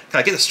stuff. Cause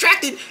I get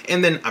distracted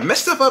and then I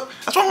mess stuff up.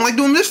 That's why I don't like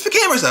doing this for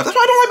camera stuff. That's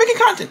why I don't like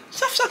making content.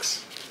 Stuff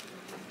sucks.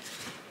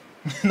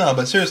 No,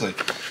 but seriously,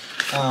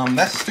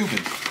 that's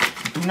stupid.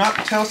 Do not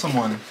tell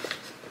someone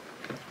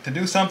to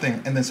do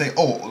something and then say,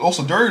 oh,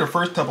 also during the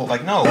first couple,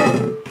 like,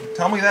 no,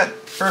 tell me that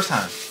first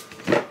time.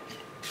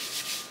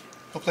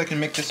 Hopefully I can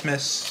make this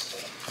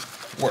mess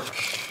work.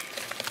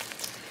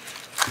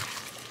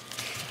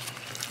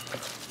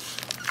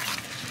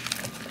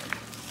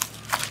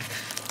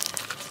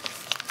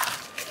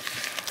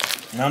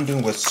 Now I'm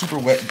doing with super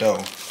wet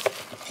dough.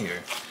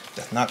 here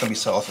that's not gonna be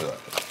salty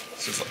like that.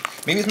 So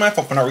maybe it's my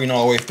fault for not reading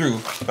all the way through,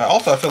 but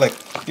also I feel like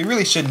you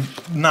really should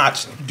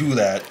not do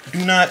that.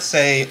 Do not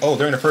say, oh,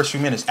 during the first few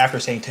minutes after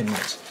saying 10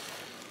 minutes.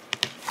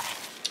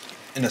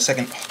 In the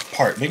second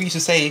part, maybe you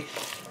should say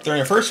during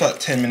the first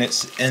 10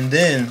 minutes, and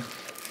then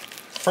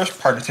first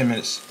part of 10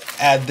 minutes,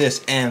 add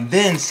this, and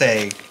then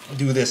say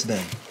do this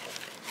then.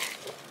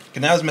 Okay,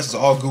 now this mess is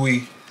all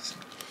gooey,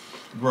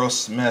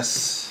 gross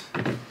mess,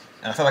 and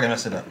I feel like I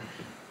messed it up.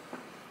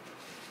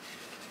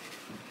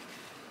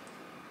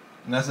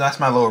 And that's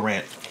my little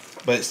rant,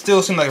 but it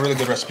still seemed like a really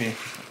good recipe.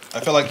 I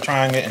feel like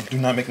trying it and do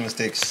not make the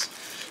mistakes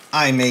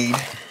I made.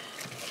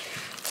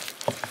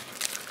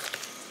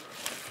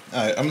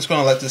 Alright, I'm just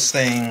gonna let this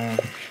thing.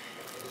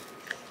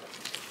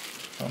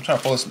 I'm trying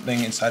to pull this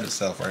thing inside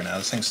itself right now.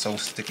 This thing's so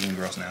sticky and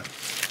gross now.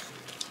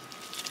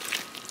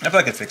 I feel like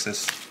I can fix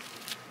this.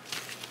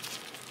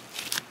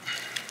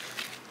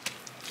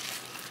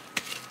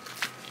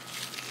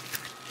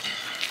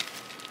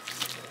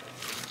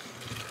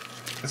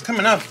 It's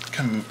coming out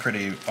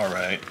pretty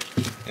alright.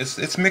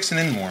 It's mixing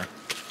in more.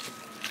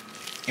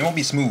 It won't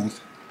be smooth.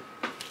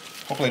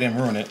 Hopefully I didn't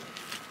ruin it.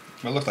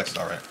 But it looks like it's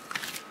alright.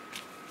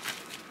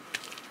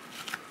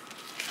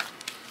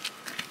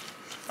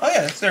 Oh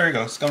yeah, there we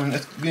go. It's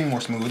getting more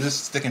smooth. It's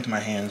just sticking to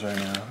my hands right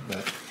now,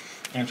 but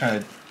I'm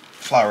trying to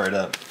flour it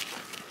up.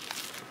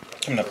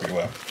 Coming up pretty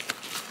well.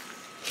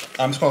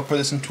 I'm just gonna put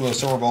this into a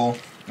silver bowl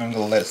and I'm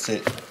gonna let it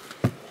sit.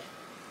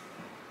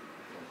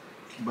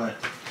 But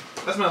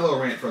that's my little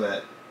rant for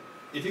that.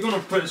 If you're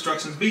gonna put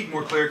instructions, be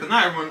more clear, because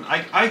not everyone.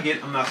 I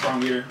get. I'm not a strong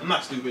reader. I'm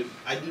not stupid.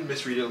 I did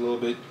misread it a little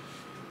bit.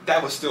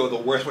 That was still the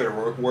worst way to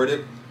word it.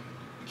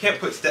 You can't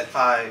put step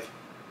 5,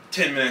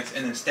 10 minutes,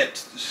 and then step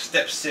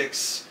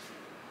 6.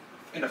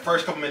 In the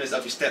first couple minutes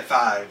of your step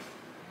 5,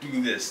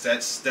 do this.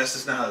 That's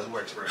just not how this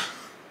works, bro.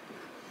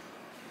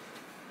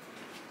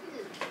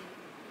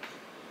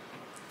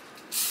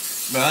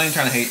 But I ain't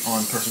trying to hate on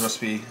person's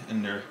recipe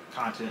and their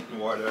content or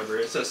whatever.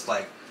 It's just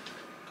like,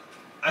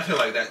 I feel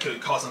like that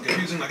could cause some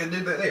confusion like I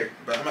did that there.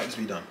 But I might just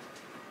be dumb.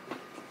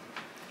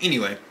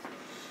 Anyway,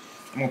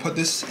 I'm going to put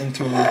this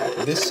into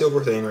this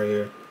silver thing right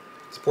here.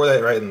 Let's pour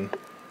that right in.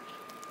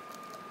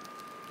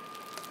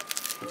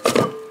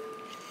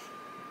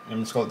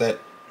 I'm just going to let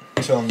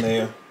that chill in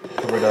there,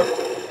 cover it up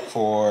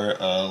for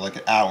like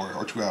an hour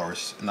or 2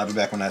 hours. And I'll be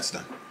back when that's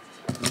done.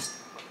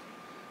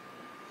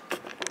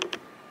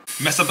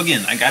 Mess up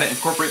again. I gotta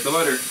incorporate the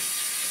butter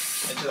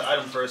into the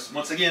item first.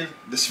 Once again,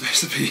 this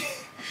recipe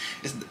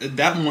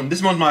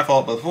this one's my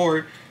fault.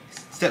 Before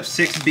step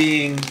 6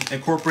 being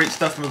incorporate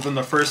stuff within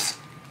the first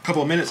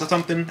couple of minutes or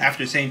something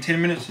after saying 10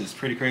 minutes is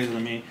pretty crazy to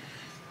me.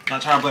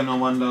 Not trying to blame no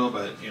one though,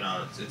 but you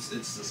know, it's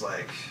just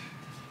like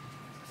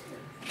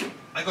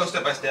I go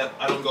step by step.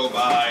 I don't go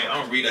by. I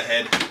don't read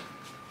ahead.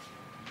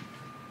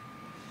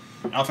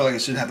 I don't feel like I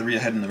should have to read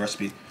ahead in the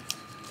recipe.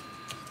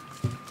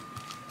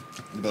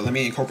 But let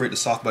me incorporate the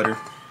soft butter.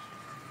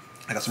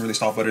 I got some really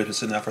soft butter just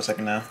sitting out for a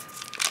second now.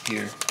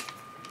 Here.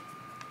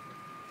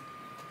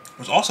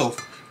 There's also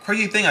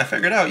crazy thing I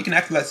figured out. You can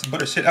actually let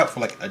butter sit out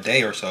for like a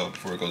day or so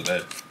before it goes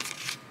bad.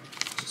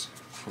 It's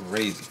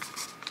crazy.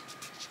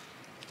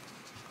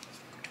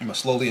 I'm gonna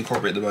slowly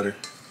incorporate the butter.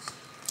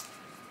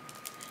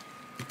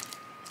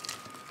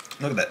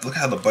 Look at that. Look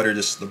how the butter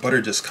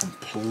just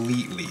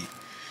completely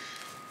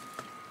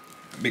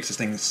makes this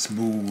thing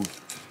smooth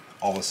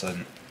all of a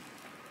sudden.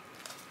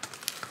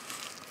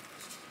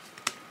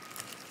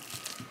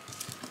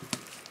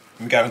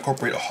 We gotta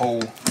incorporate a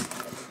whole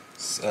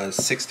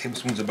 6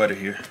 tablespoons of butter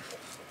here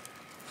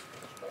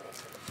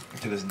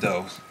into this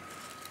dough.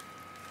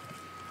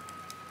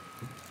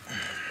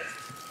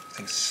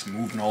 Things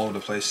smoothing all over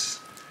the place,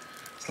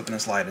 slipping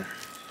and sliding.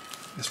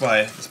 That's why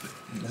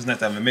it's not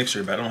that I have a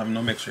mixer, but I don't have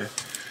no mixer,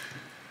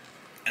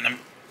 and I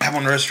have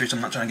one on the registry, so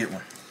I'm not trying to get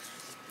one.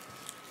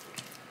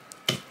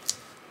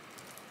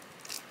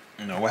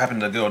 You know what happened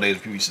to the good old days?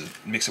 People used to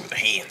mix it with their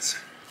hands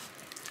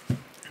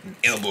and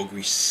elbow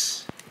grease.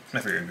 My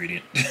favorite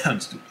ingredient.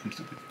 I'm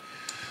stupid.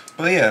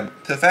 But yeah,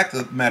 the fact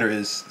of the matter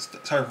is,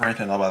 sorry for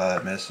ranting all about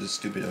that mess. It's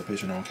stupid. I'm pretty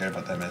sure no one cared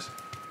about that mess.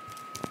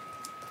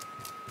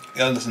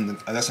 Yeah, I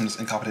guess I'm just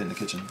incompetent in the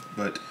kitchen.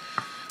 But,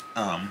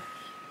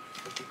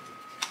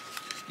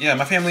 yeah,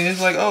 my family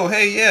is like, oh,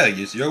 hey, yeah,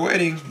 it's your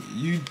wedding.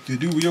 You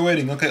do your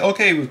wedding.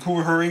 Okay, we're cool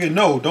with her ring.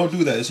 No, don't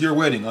do that. It's your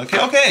wedding.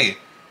 Okay.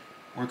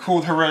 We're cool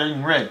with her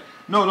wearing red.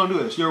 No, don't do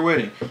that. It's your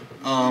wedding.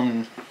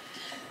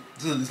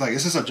 It's like,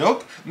 is this a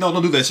joke? No,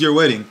 don't do that. It's your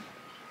wedding.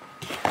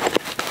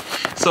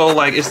 So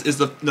like, it's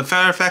the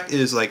fact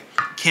is like,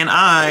 can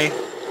I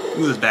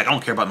move this back? I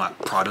don't care about my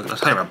product. I'm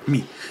talking about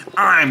me.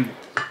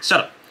 Shut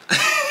up.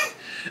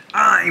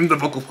 I'm the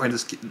vocal point of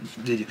this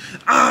video.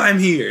 I'm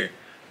here.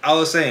 I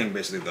was saying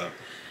basically though,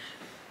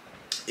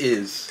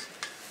 is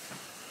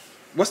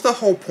what's the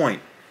whole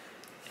point?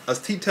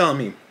 Keep telling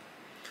me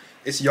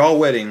it's y'all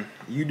wedding.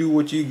 You do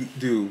what you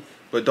do,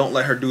 but don't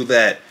let her do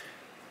that.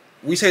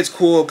 We say it's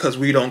cool because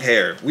we don't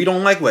care. We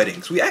don't like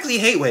weddings. We actually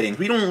hate weddings.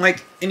 We don't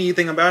like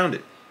anything about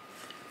it.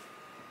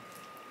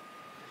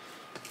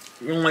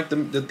 We don't like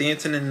the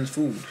dancing and the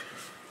food.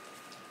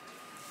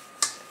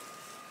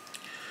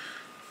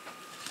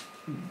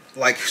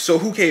 Like, so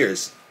who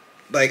cares?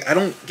 Like, I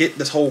don't get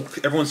this whole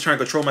everyone's trying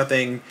to control my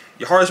thing.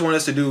 Your hardest want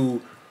us to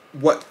do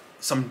what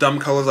some dumb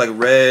colors like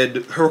red,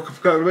 her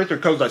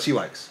colors that she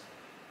likes.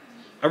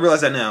 I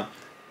realize that now.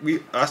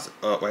 We asked.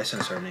 Wait, I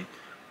sent her name.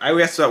 I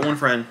asked that one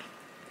friend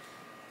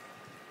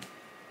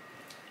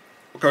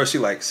what color she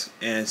likes,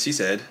 and she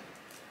said,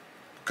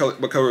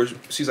 "What color?"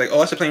 She's like, "Oh,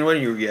 that's a plain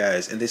wedding, you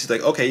guys." And then she's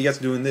like, "Okay, you guys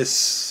are doing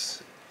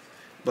this,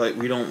 but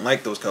we don't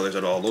like those colors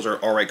at all. Those are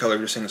all right colors.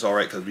 We're saying it's all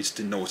right because we just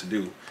didn't know what to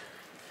do."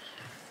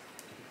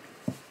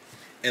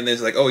 And then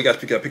it's like, "Oh, you guys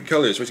pick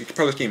colors. What's your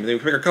color scheme?" And then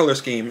we pick our color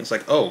scheme. It's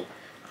like, "Oh,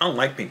 I don't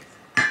like pink."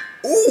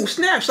 Ooh,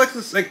 snaps! Like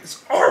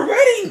it's our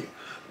wedding.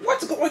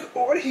 What's going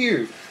on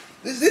here?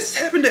 Does this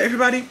happen to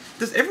everybody?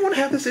 Does everyone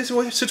have this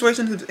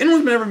situation? Has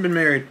anyone ever been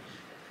married?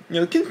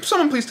 You know, can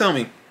someone please tell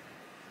me?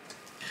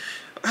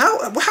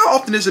 How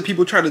often is it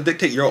people try to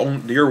dictate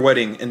your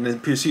wedding and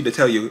then proceed to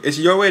tell you it's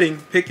your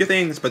wedding, pick your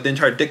things, but then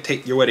try to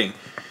dictate your wedding?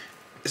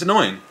 It's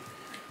annoying.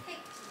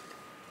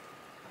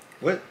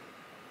 What?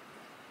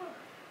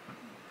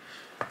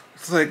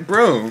 It's like,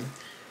 bro.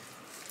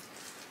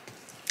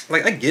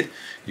 Like, I get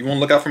you want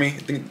to look out for me,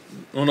 think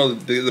you want to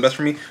know the best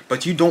for me,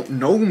 but you don't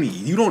know me.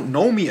 You don't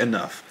know me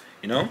enough.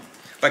 You know?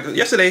 Like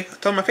yesterday, I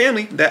told my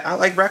family that I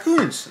like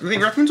raccoons. I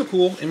think raccoons are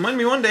cool. And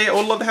one day I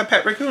would love to have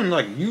pet raccoon.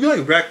 Like, you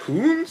like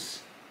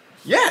raccoons?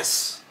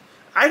 Yes,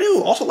 I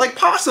do. Also like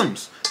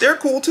possums. They're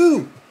cool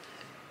too.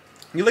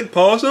 You like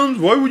possums?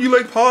 Why would you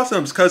like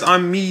possums? Cause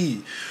I'm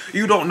me.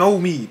 You don't know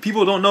me.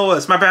 People don't know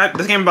us. My bad.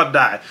 This game about to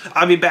die.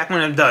 I'll be back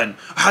when I'm done.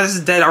 Ah, this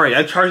is dead already.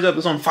 I charged up.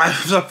 It's on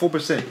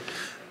 4%.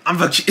 I'm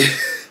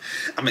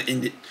gonna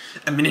end it.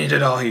 I'm gonna end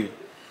it all here.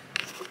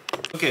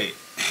 Okay.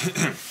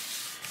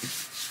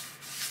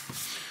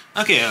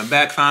 Okay, I'm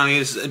back finally.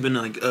 It's been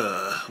like,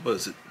 what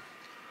is it?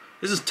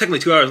 This is technically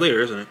 2 hours later,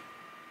 isn't it?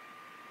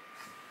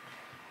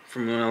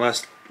 From when I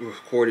last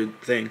recorded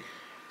thing.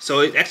 So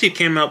it actually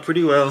came out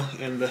pretty well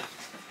in the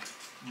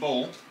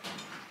bowl.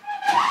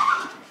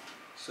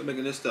 Still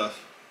making this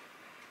stuff.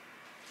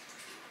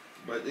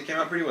 But it came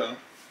out pretty well.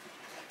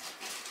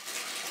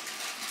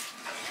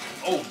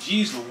 Oh,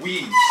 jeez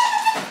Louise.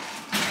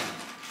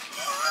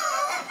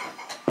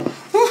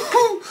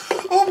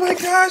 Oh my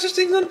gosh, this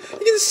thing, you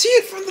can see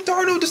it from the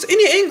Darno, just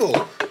any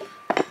angle.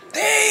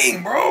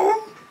 Dang,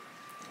 bro.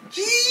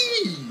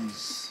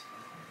 Jeez.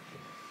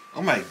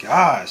 Oh my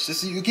gosh,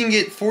 you can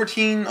get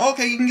 14,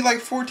 okay, you can get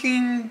like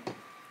 14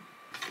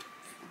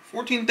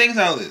 things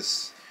out of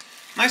this.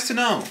 Nice to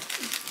know.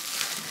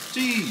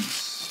 Jeez.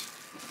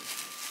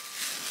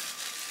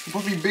 It's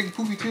supposed to be big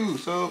poopy too,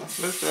 so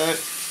that's that.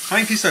 How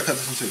many pieces I cut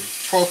this into?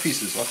 12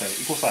 pieces, okay,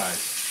 equal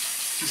size.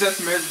 She said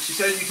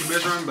you can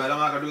measure them, but I'm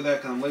not gonna do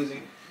that because I'm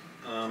lazy.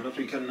 Don't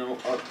be cutting them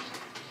up.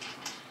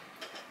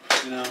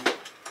 You know,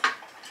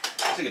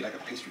 I think it like a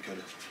pastry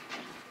cutter.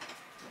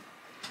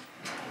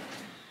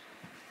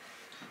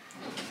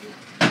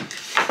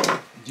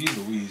 Jeez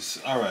Louise.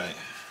 All right.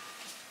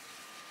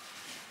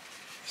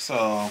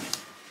 So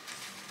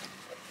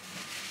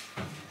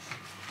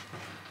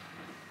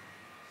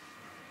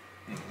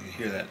you can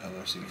hear that.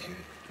 Let's see if you can hear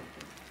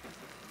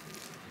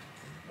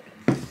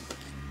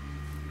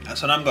it.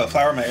 So now I'm gonna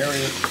flour my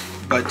area.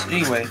 But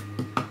anyway.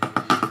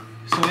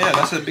 So yeah,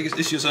 that's the biggest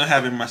issues I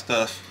have in my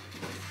stuff.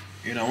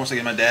 You know, once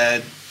again, my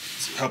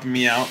dad's helping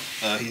me out.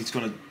 He's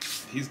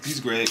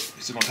great.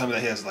 He's gonna tell me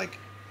that he has like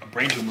a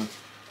brain tumor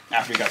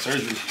after he got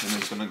surgery, and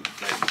it's gonna like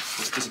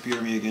just disappear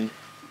on me again.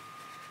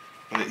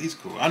 But he's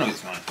cool. I know he's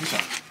fine. He's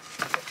fine.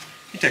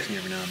 He texts me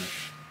every now and then.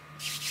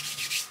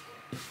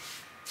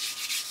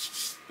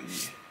 But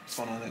yeah, what's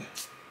going on there?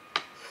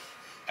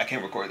 I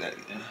can't record that.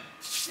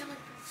 Yeah.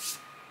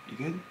 You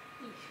good?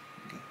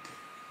 Okay.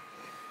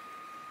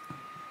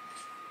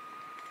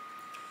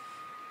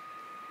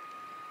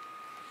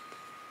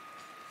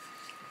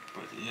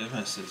 But yeah,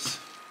 this is.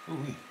 Ooh,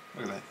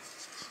 look at that.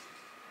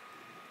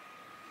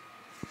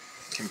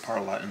 Can part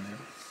a lot in there,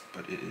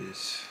 but it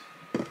is.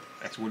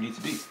 That's where it needs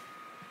to be.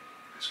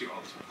 Scrape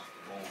all this off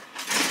the bowl.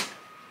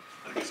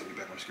 I guess I'll be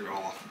back when I scrape it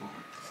all off the bowl.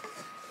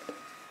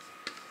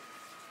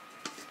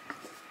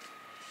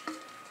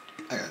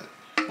 I got it.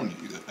 I don't need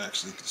to do that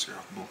actually. Scrape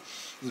off the bowl.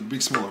 There's a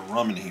big smell of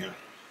rum in here.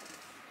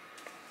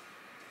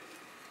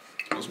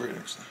 It smells great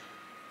actually.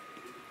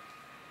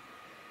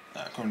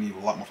 I'm gonna need a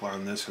lot more flour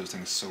than this because this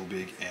thing is so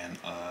big and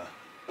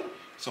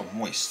so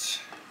moist.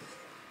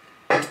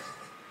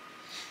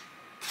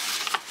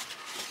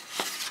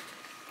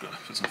 Gotta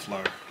put some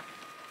flour.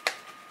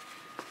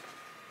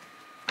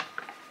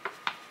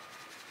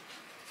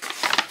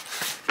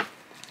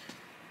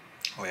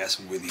 Oh yeah, that's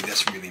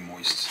really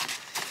moist.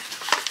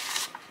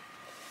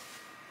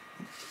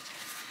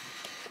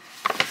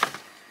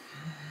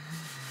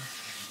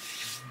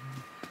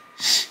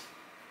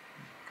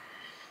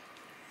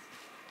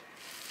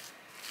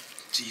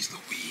 Jeez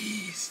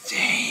Louise,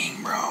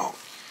 dang bro.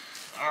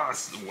 Oh,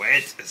 it's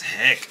wet as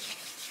heck.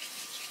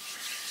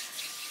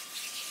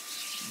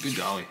 Good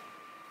golly.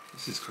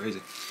 This is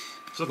crazy.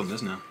 Let's look on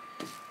this now.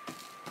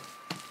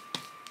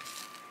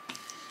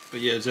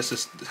 But yeah, that's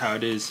just how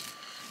it is.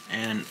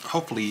 And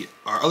hopefully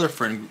our other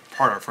friend,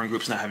 part of our friend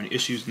group, is not having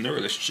issues in their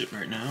relationship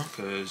right now,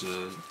 because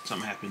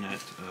something happened at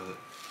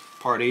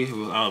party.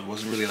 It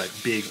wasn't really like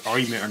big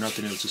argument or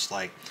nothing. It was just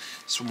like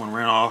someone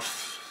ran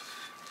off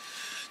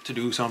to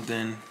do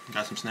something,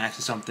 got some snacks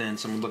or something.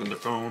 Someone looked at their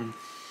phone,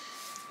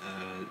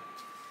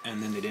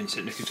 and then they didn't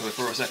sit next to each other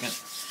for a second.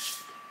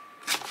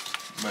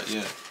 But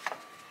yeah,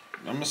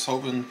 I'm just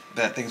hoping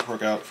that things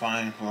work out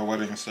fine with our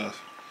wedding and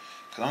stuff.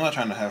 Cause I'm not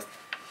trying to have.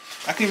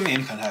 I can't even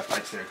any kind of have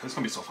fights there, cause it's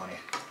gonna be so funny.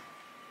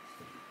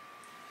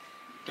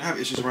 To have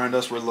issues around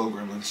us, we're low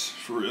gremlins,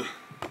 for real.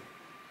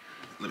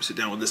 Let me sit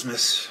down with this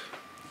mess.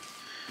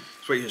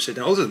 Just wait here to sit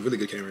down. Oh, this is a really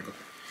good camera angle.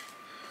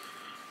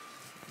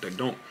 Like,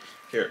 don't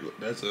care. Look,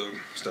 that's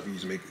stuff you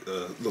use to make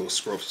little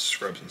scrubs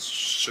and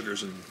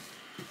sugars and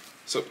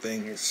soap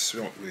things.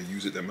 We don't really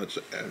use it that much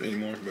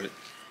anymore, but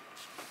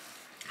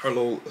our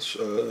little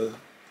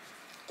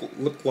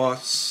lip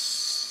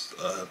gloss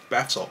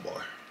bath salt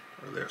bar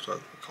right there, that's what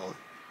I call it.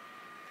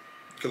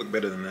 Could look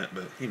better than that,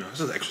 but you know,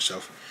 this is extra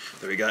stuff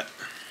that we got.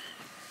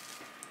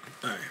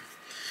 Alright,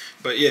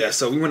 but yeah,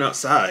 so we went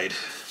outside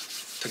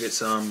to get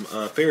some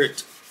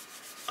favorite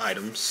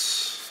items,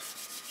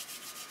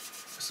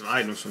 some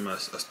items from a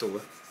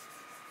store,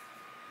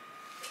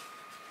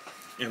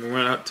 and we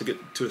went out to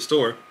get to the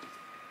store.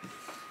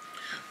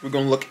 We're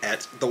gonna look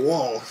at the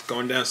wall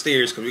going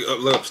downstairs, because we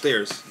live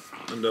upstairs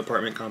in the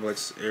apartment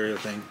complex area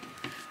thing.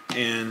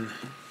 And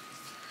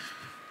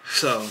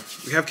so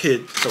we have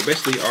kids, so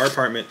basically our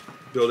apartment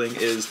building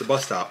is the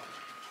bus stop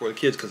for the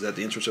kids, because at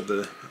the entrance of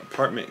the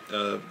apartment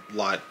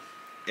lot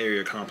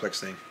area complex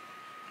thing.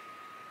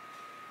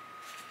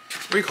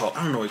 What do you call it?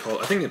 I don't know what you call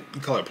it. I think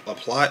you call it a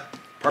plot,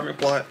 apartment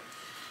plot,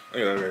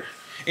 whatever.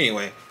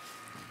 Anyway,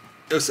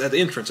 it was at the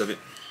entrance of it.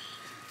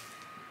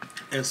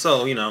 And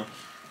so, you know,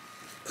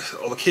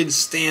 all the kids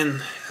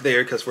stand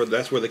there because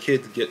that's where the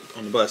kids get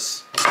on the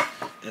bus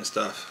and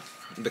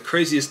stuff. The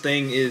craziest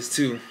thing is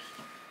too,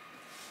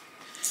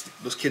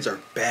 those kids are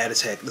bad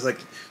as heck. It's like,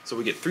 so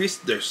we get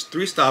there's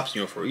three stops,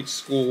 you know, for each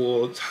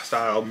school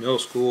style, middle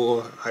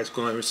school, high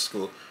school, elementary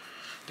school.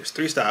 There's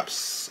three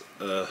stops,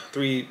 not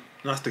three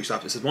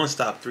stops, it's one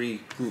stop,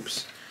 three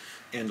groups.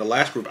 And the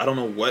last group, I don't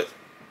know what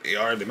they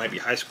are. They might be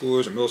high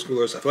schoolers or middle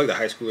schoolers. I feel like they're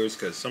high schoolers,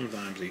 because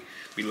sometimes I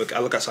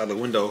look outside the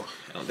window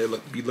and they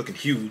be looking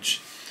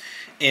huge.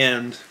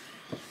 And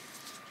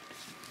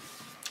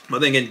but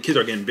then again, kids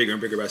are getting bigger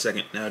and bigger by the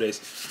second nowadays.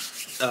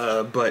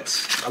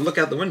 But I look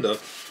out the window,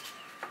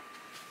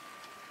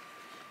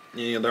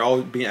 you know, they're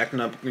all acting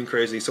up, being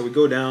crazy. So we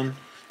go down.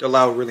 They're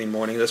loud really in the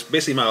morning. That's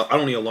basically I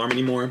don't need an alarm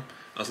anymore.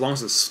 As long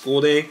as it's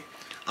school day,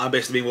 I'm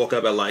basically being woke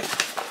up at like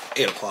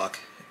 8 o'clock,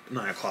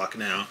 9 o'clock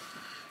now.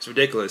 It's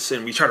ridiculous.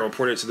 And we try to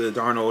report it to the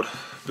darn old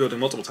building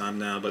multiple times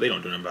now, but they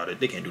don't do nothing about it.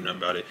 They can't do nothing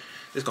about it.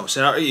 They're just gonna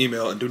send out an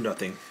email and do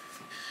nothing.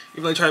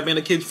 Even though they try to ban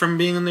the kids from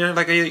being in there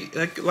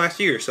like last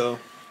year. So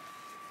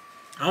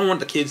I don't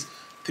want the kids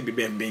to be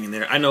banned being in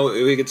there. I know if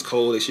it gets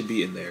cold, they should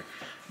be in there.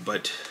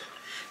 But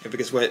if it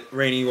gets wet,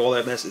 rainy, all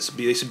that mess,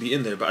 they should be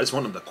in there. But I just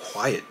want them to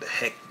quiet the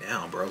heck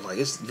down, bro. Like,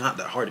 it's not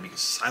that hard to be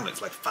silent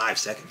for like 5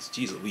 seconds.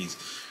 Jeez Louise.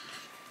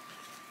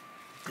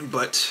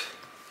 But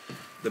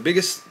the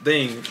biggest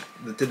thing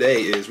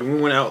today is when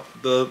we went out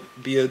the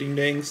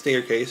dang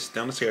staircase,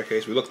 down the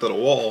staircase, we looked at a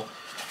wall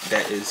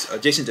that is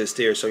adjacent to the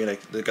stairs. So, you know,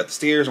 they got the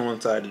stairs on one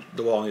side,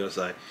 the wall on the other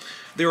side.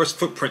 There was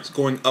footprints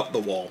going up the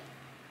wall.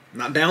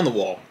 Not down the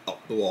wall,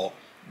 up the wall.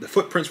 The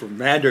footprints were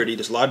mad dirty.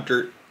 There's a lot of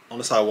dirt on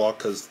the sidewalk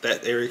because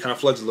that area kind of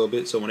floods a little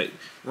bit. So when it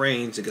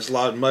rains, it gets a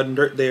lot of mud and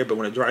dirt there. But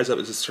when it dries up,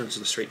 it just turns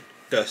to straight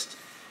dust.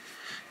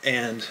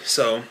 And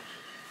so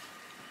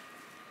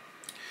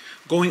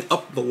going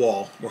up the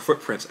wall were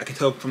footprints. I can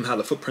tell from how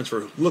the footprints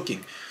were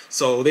looking.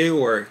 So they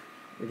were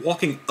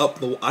walking up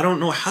the wall. I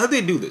don't know how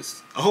they do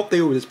this. I hope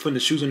they were just putting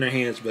the shoes in their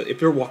hands. But if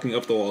they're walking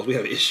up the walls, we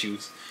have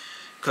issues.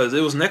 Because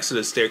it was next to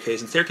the staircase,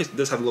 and the staircase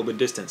does have a little bit of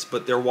distance,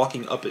 but they're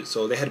walking up it,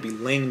 so they had to be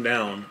laying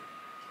down.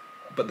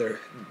 But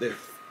they're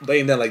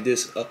laying down like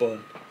this, up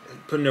on,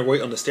 putting their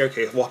weight on the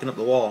staircase, walking up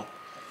the wall.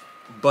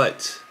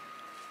 But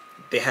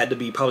they had to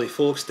be probably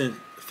full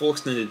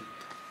extended,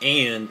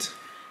 and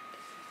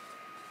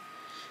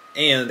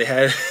they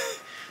had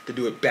to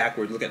do it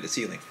backwards, look at the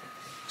ceiling.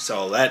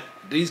 So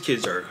these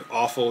kids are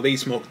awful. They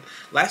smoked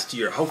last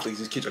year. Hopefully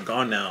these kids are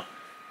gone now,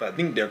 but I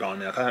think they're gone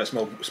now. I haven't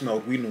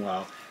smoked weed in a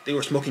while. They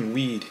were smoking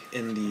weed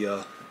in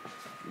the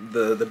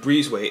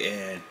breezeway,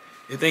 and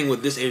the thing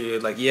with this area,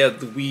 like, yeah,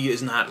 the weed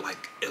is not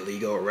like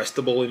illegal or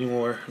arrestable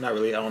anymore. Not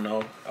really. I don't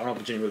know if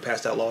Virginia would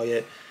pass that law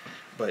yet,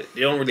 but they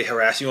don't really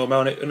harass you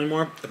about it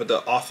anymore. But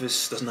the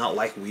office does not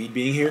like weed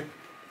being here,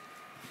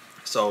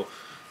 so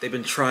they've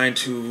been trying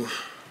to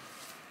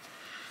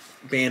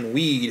ban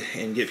weed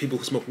and get people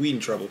who smoke weed in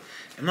trouble.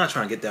 I'm not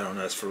trying to get that on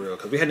us for real,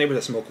 because we had neighbors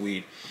that smoke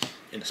weed.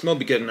 And the smell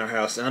be getting in our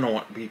house, and I don't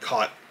want to be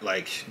caught,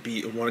 like,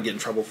 want to get in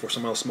trouble for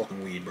someone else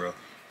smoking weed, bro.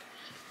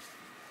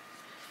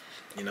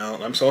 You know,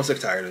 I'm so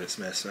sick tired of this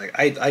mess. Like,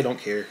 I don't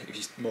care if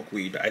you smoke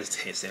weed, but I just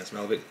can't stand the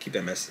smell of it. Keep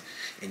that mess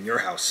in your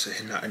house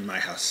and not in my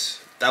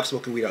house. Stop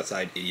smoking weed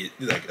outside, idiot.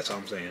 Like, that's all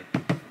I'm saying.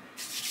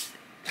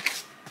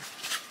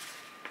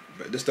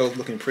 But this dough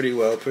looking pretty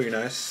well, pretty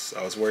nice.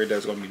 I was worried that it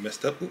was going to be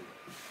messed up. Ooh.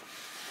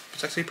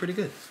 It's actually pretty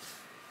good.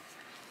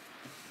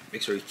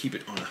 Make sure you keep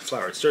it on a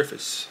floured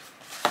surface.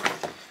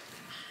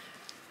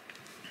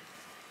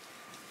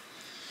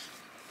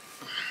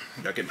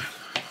 Gotta get my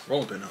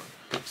rolling pin out.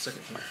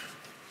 Second here.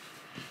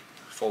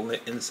 Fold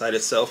it inside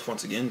itself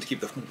once again to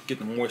get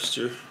the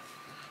moisture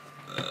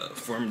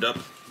formed up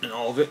in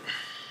all of it.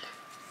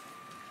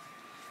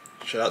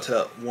 Shout out to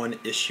that one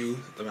issue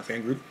of my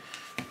fan group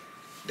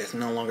that's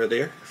no longer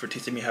there for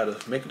teaching me how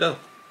to make dough.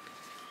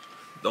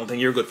 Don't think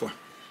you're good for.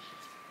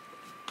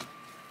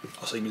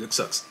 Also, your music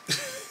sucks.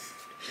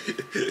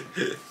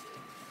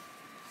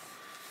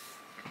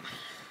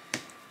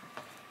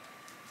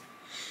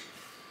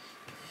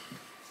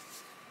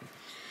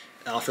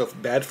 I feel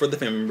bad for the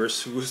family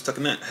members who were stuck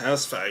in that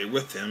house fire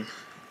with him,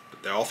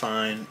 but they're all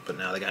fine. But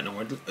now they got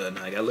nowhere. Now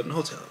they gotta live in a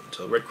hotel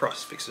until Red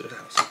Cross fixes their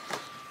house.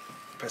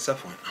 Past that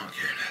point, I don't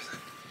care.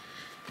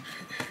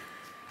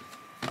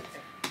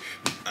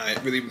 I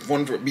really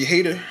wanted to be a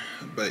hater,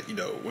 but you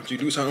know, once you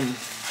do something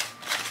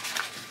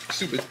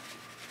stupid,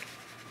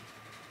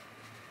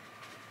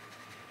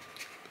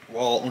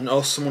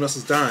 while someone else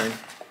is dying,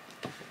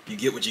 you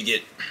get what you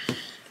get.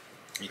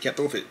 You can't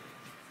throw it.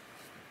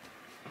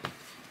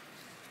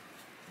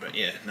 But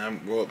yeah, now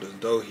I'm roll up this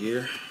dough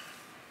here.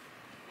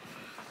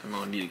 I'm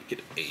gonna need to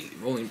get a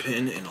rolling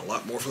pin and a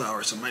lot more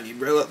flour, so I might need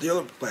to roll out the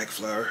other black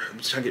flour. I'm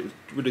just trying to get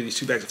rid of these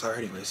 2 bags of flour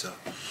anyway, so.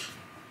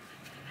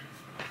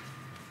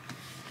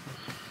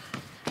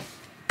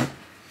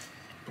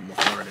 Put more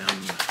flour down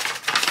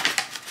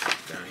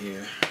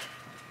here.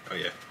 Oh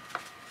yeah.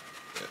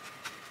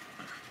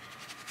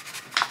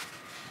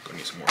 Gonna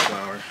need some more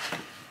flour.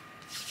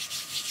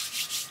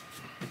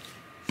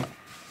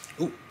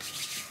 Ooh.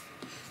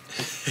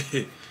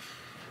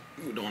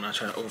 Don't want to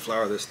try to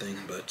overflour this thing,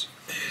 but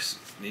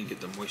need to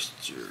get the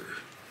moisture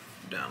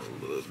down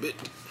a little bit.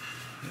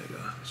 There you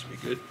go. This should be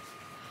good.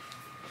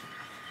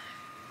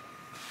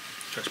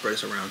 Try to spread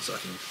this around so I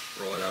can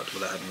roll it out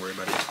without having to worry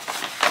about it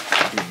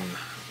being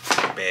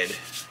bad.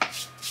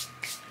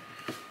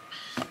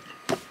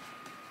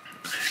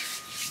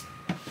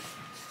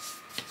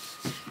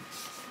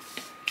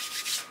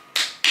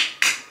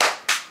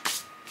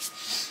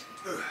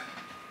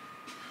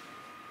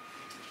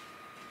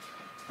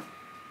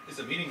 Is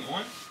the meeting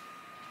on?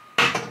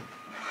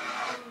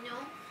 No.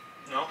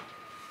 No?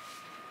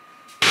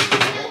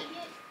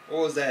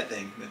 What was that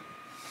thing?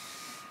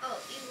 Oh,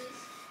 it was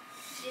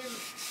them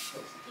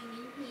posting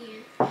in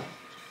here.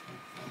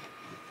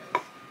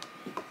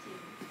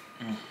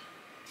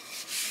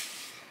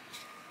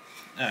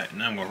 Alright,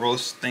 now I'm going to roll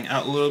this thing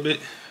out a little bit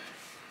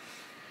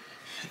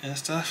and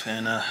stuff,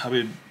 and I'll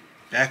be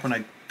back when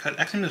I cut.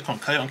 Actually, I'm just going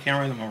to cut it on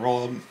camera, and I'm going to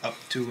roll them up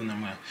too, and then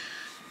I'm going to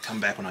come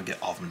back when I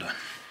get all of them done.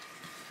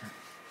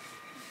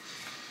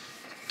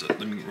 So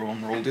let me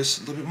roll this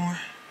a little bit more.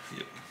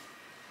 Yep.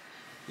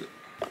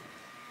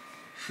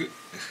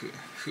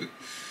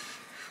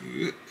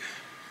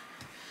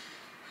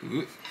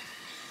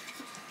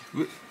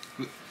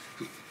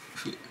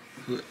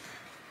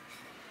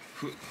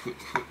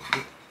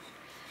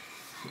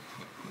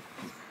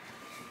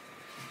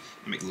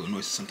 I make little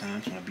noises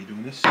sometimes when I be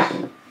doing this.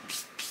 And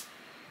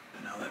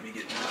now let me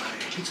get my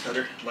pizza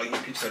cutter, light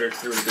pizza cutter,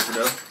 it's really good for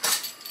dough.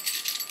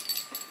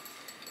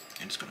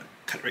 And just gonna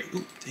cut right,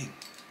 oop, dang,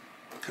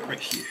 cut right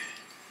here.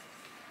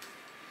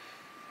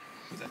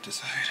 Put that to the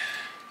side.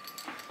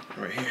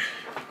 Right here,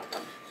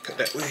 cut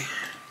that way,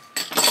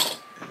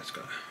 and it's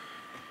gonna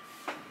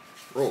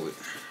roll it.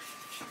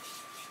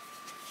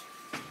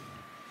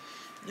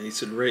 And he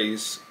said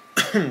raise,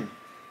 he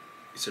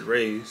said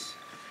raise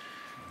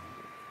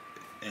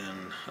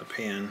in a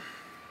pan,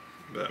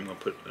 but I'm gonna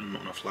put it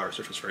on a flour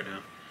surface right now,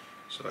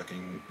 so I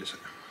can just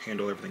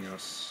handle everything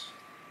else.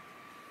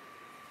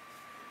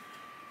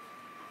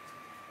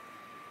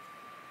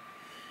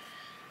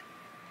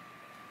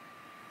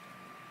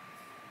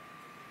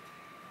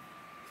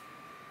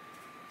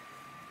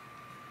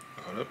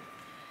 Hold up.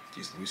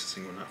 Jeez Louise, this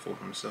thing will not fold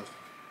on itself.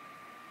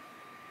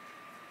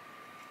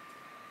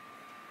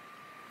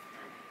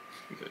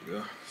 There you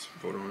go. It's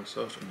fold on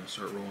itself and then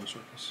start rolling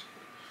circles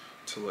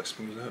until it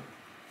smooths out.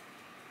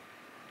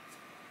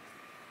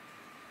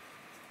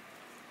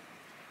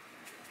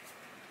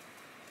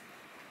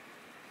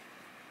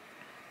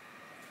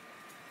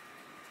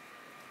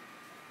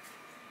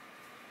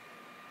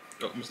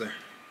 Oh, almost there.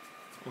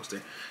 Almost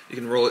there. You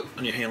can roll it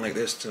on your hand like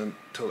this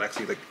until it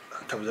actually like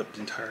covers up the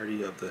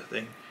entirety of the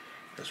thing.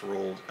 Just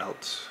rolled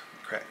out,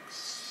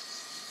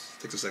 cracks.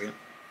 Takes a second.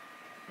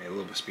 Maybe a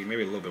little bit of speed,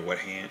 maybe a little bit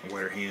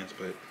wetter hands,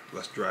 but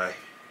less dry.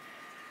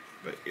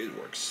 But it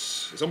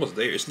works. It's almost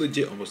there. It's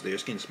legit almost there.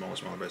 It's getting smaller and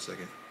smaller by a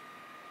second.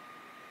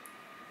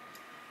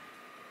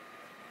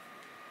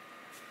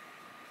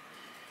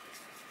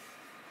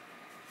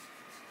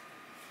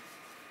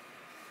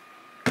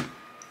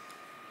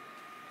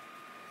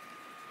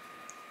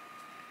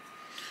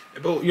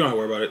 But you don't have to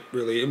worry about it,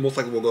 really. It most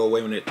likely will go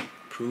away when it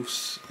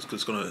proofs, because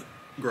it's going to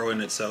grow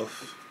in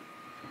itself.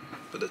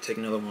 But to take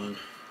another one,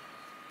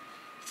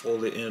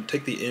 fold it in,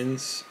 take the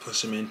ends,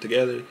 push them in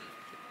together,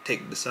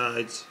 take the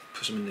sides,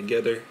 push them in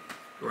together,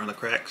 around the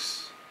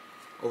cracks,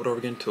 over and over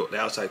again till the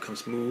outside comes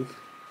smooth.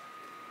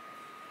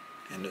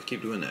 And just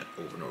keep doing that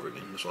over and over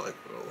again. That's what I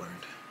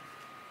learned.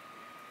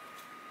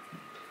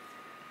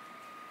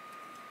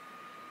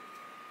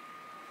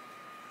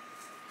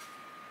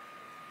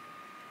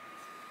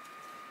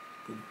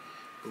 Boom,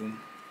 boom,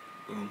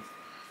 boom.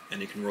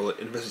 And you can roll it.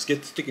 And if it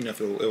gets sticky enough,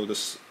 it'll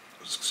just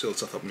seal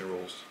itself up when it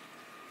rolls.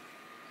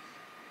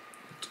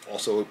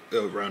 Also,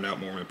 it'll round out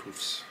more when it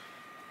proofs.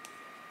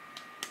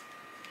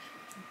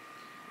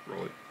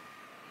 Roll it.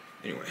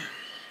 Anyway,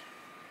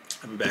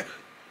 I'll be back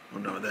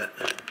when I'm done with that.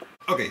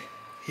 Okay,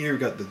 here we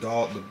got the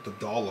doll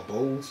of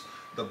bowls,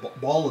 the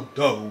ball of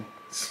dough.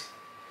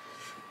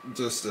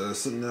 Just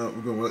sitting out.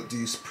 We're gonna let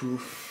these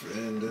proof,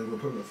 and then we'll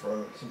put them in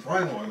some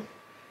frying oil.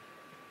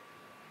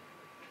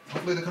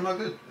 Hopefully they come out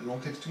good. It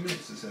only takes 2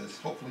 minutes. It says.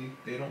 Hopefully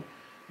they don't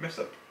mess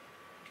up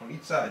on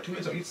each side. 2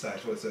 minutes on each side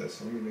is what it says.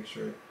 So let me make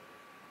sure.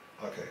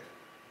 Okay.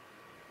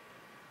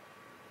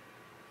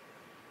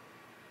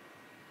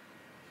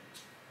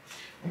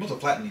 I'm supposed to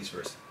flatten these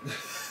first.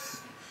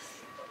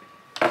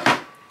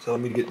 So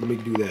let me do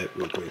that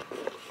real quick.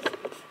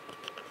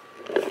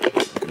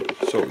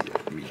 So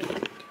let me do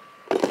it.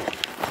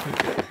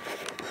 Okay.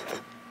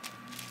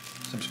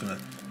 So I'm just gonna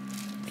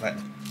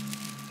flatten.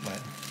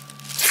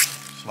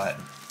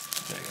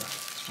 There you go.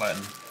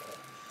 Flatten.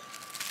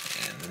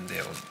 And then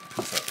they'll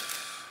poof up.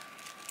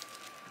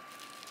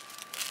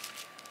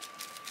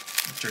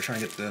 After trying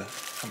to get the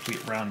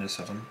complete roundness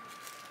of them.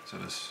 So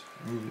just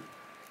move it.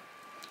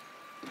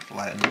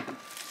 Flatten,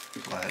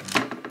 flatten,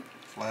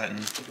 flatten,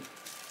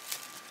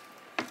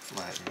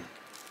 flatten,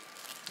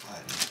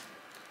 flatten,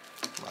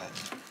 flatten,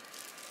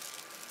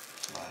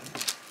 flatten.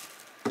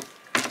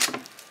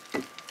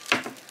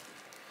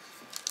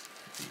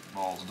 The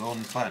balls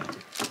don't flatten.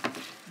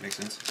 Makes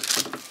sense.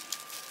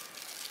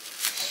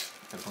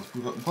 I'm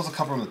supposed to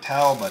cover them with a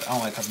towel, but I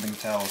don't like covering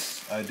with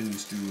towels. I do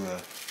just do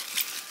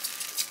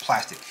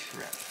plastic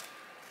wrap.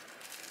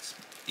 It's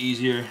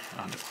easier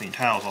on the clean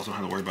towels. Also, don't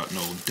have to worry about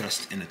no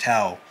dust in the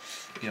towel.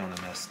 Get on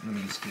the mess. Let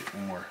me just get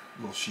one more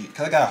little sheet.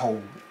 Cause I got a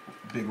whole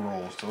big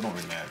roll, so it don't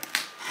really matter.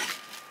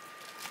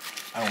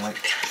 I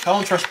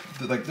don't trust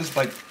like this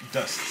like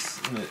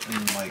dust in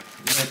like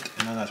it,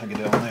 and I'm not trying to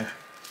get it on there.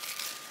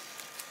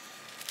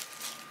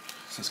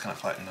 So it's kind of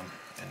flatten them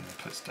and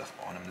put stuff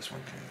on them. This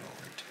one can go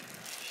right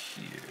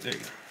here. There you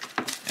go.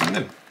 And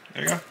then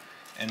there you go.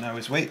 And now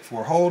just wait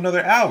for a whole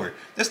another hour.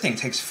 This thing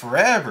takes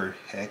forever.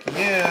 Heck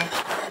yeah.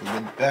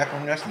 We'll get back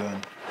when that's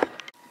done.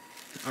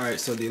 Alright,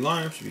 so the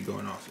alarm should be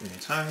going off any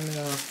time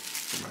now.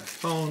 For my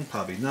phone,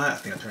 probably not. I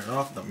think I turned it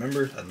off. Don't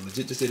remember. I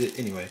legit just did it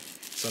anyway.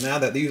 So now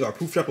that these are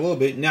proofed up a little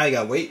bit, now you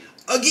gotta wait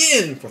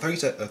again for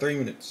 30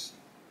 minutes.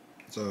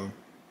 So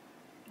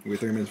wait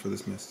 30 minutes for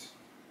this mess.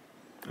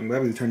 I'm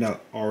glad it turned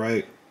out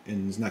alright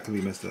and it's not gonna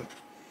be messed up.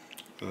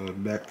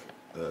 Back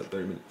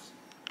 30 minutes.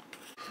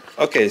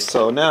 Okay,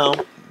 so now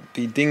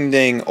the ding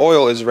dang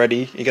oil is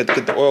ready. You got to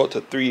get the oil to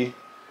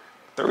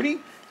 330.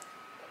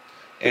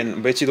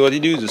 And basically what you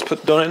do is just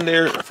put the donut in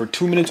there for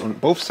 2 minutes on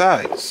both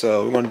sides.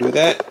 So we're going to do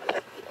that.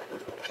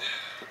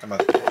 Got my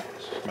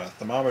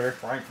thermometer,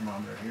 frying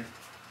thermometer here.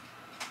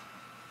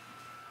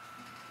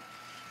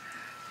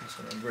 I'm just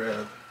going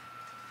to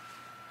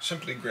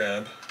simply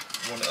grab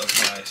one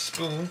of my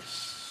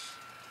spoons.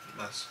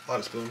 My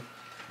slotted spoon.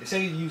 They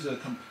say you use a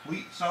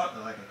complete shot,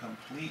 like a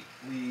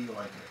completely,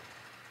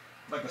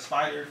 like a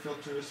spider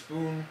filter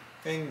spoon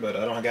thing, but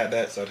I don't got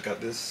that, so I just got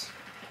this.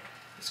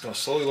 Just going to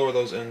slowly lower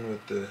those in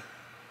with the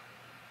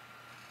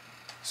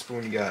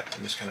spoon you got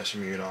and just kind of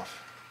shimmy it off.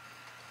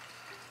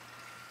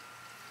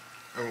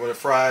 And when it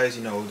fries,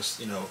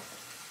 just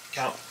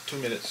count 2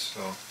 minutes.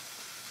 So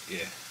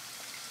yeah,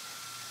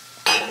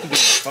 I'm doing my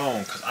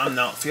phone because I'm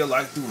not feel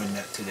like doing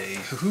that today.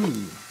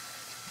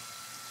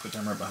 Put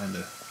them right behind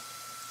the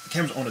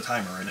camera's on the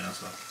timer right now,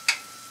 so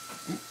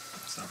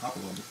it's not pop a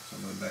little bit. So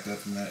I'm gonna back up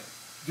from that.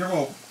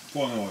 Careful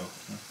boiling oil.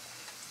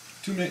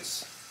 2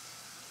 minutes.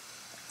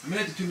 A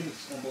minute to 2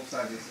 minutes on both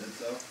sides. They said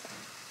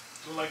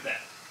so like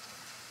that.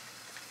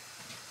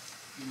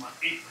 Use my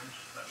apron,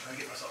 not trying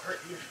to get myself hurt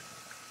here.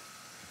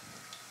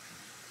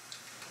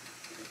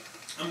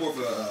 I'm more of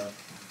a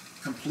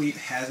complete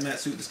hazmat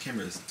suit. This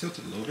camera is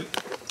tilted a little bit.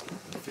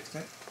 Fix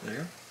that. There you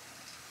go.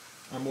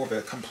 I'm more of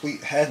a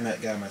complete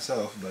hazmat guy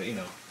myself, but we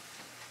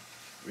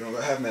don't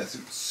got hazmat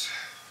suits.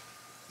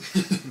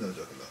 No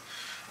joking though.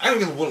 I don't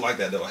get would like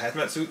that though. A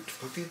hazmat suit,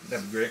 cookie,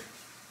 that'd be great.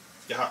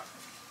 Get hot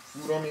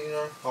food on me,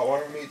 hot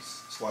water on me, it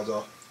slides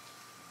off.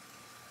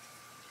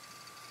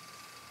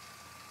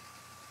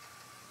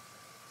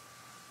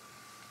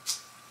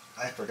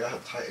 I forgot how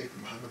to tie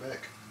apron behind my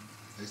back.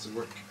 I used to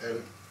work at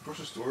a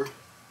grocery store,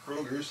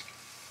 Kroger's.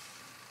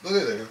 Look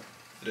at there.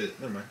 It is.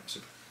 Never mind.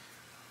 Super.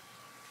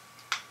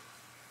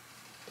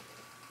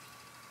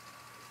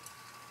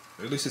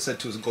 Or at least it said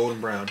to us golden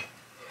brown.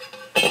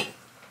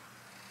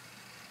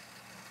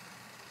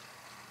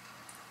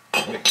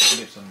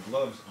 Get some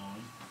gloves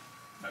on.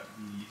 Like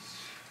these.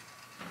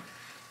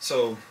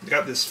 So we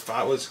got this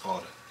what's it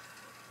called?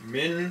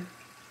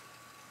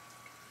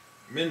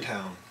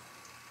 Midtown.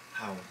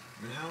 How?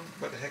 Midtown?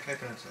 What the heck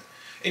happened to that?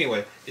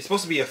 Anyway, it's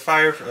supposed to be a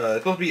fire. It's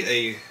supposed to be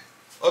a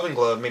oven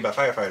glove made by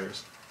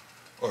firefighters,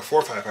 or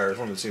for firefighters,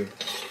 one of the two.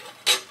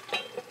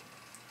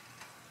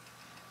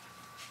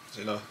 So,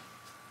 you know.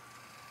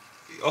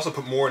 You also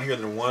put more in here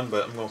than one,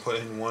 but I'm gonna put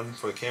in one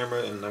for the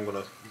camera, and I'm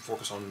gonna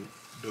focus on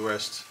the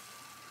rest.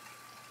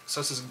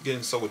 Since it's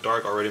getting so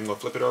dark already, I'm gonna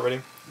flip it already.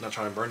 I'm not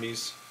trying to burn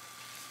these.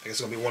 I guess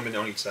it's gonna be 1 minute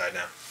on each side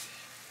now.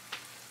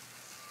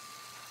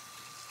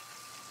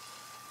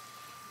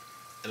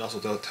 And also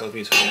tells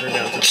me to turn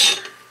down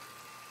to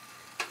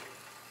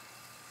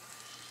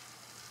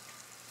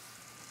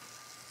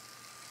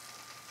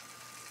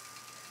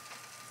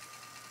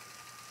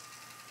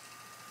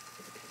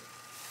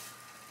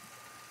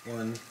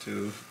 1,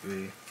 2,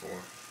 3, 4.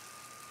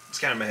 It's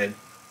kind of in my head.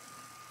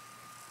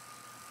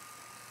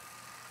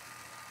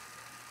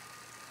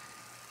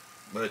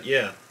 But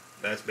yeah,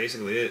 that's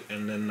basically it.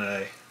 And then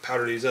I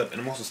powder these up,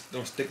 and I'm also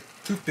gonna stick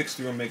toothpicks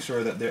through and make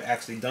sure that they're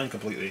actually done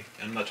completely.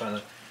 And I'm not trying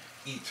to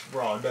eat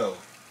raw dough.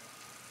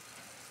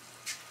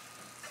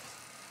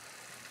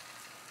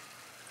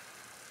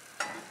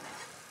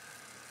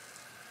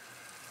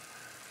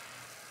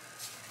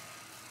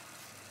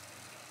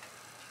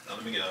 Now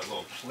let me get a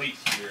little plate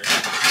here.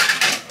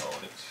 Oh,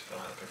 and it's don't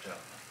have to pitch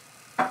out.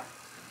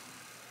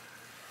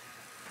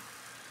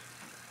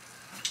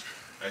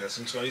 I guess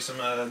I'm just gonna use some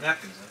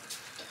napkins.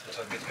 That's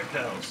how I get paper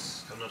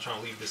towels. I'm not trying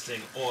to leave this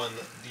thing on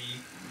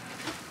the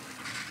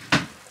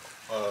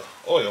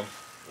oil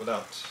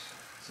without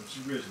some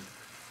supervision.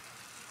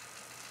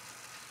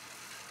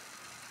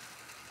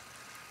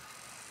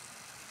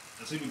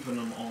 I see me putting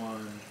them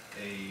on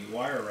a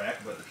wire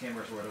rack, but the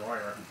camera's where the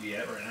wire rack would be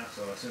at right now.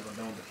 So as soon as I'm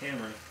done with the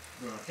camera,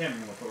 I'm gonna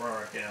put the wire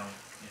rack down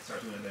and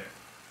start doing it there.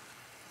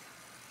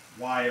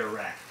 Wire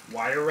rack.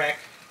 Wire rack?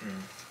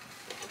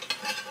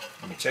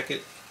 Let me check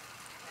it.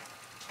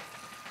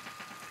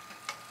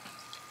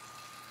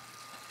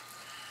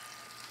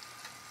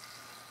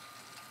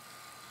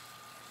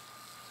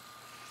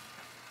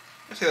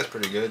 I say that's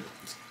pretty good.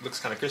 It looks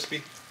kind of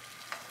crispy.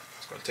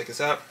 Just gonna take this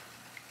out.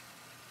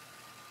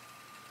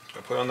 Just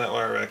gonna put it on that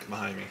wire rack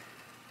behind me.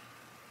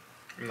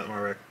 Not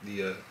wire rack,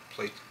 the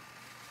plate.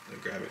 Then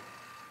grab it.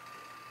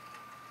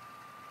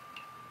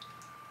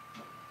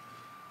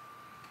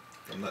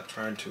 I'm not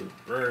trying to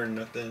burn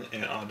nothing,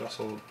 and I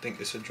also think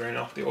it should drain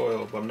off the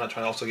oil, but I'm not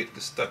trying to also get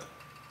this stuck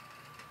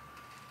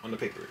on the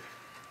paper.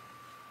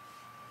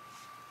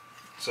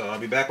 So I'll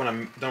be back when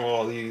I'm done with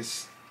all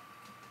these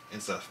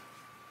and stuff.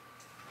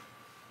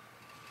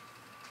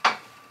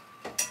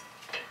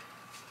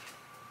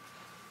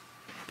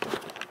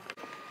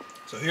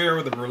 So here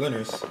are the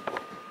Berliners.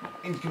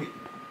 Come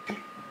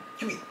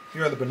here.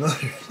 Here are the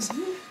Berliners.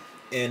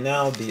 And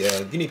now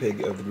the guinea pig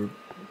of the group,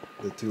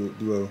 the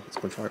duo, is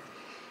going to try it.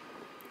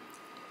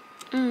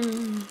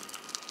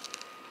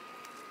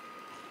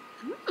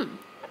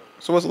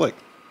 So what's it like?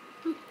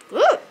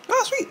 Ah,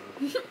 sweet.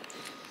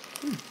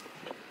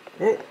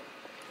 Oh,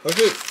 that's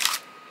it.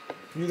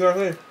 You got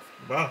it.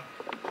 Bye.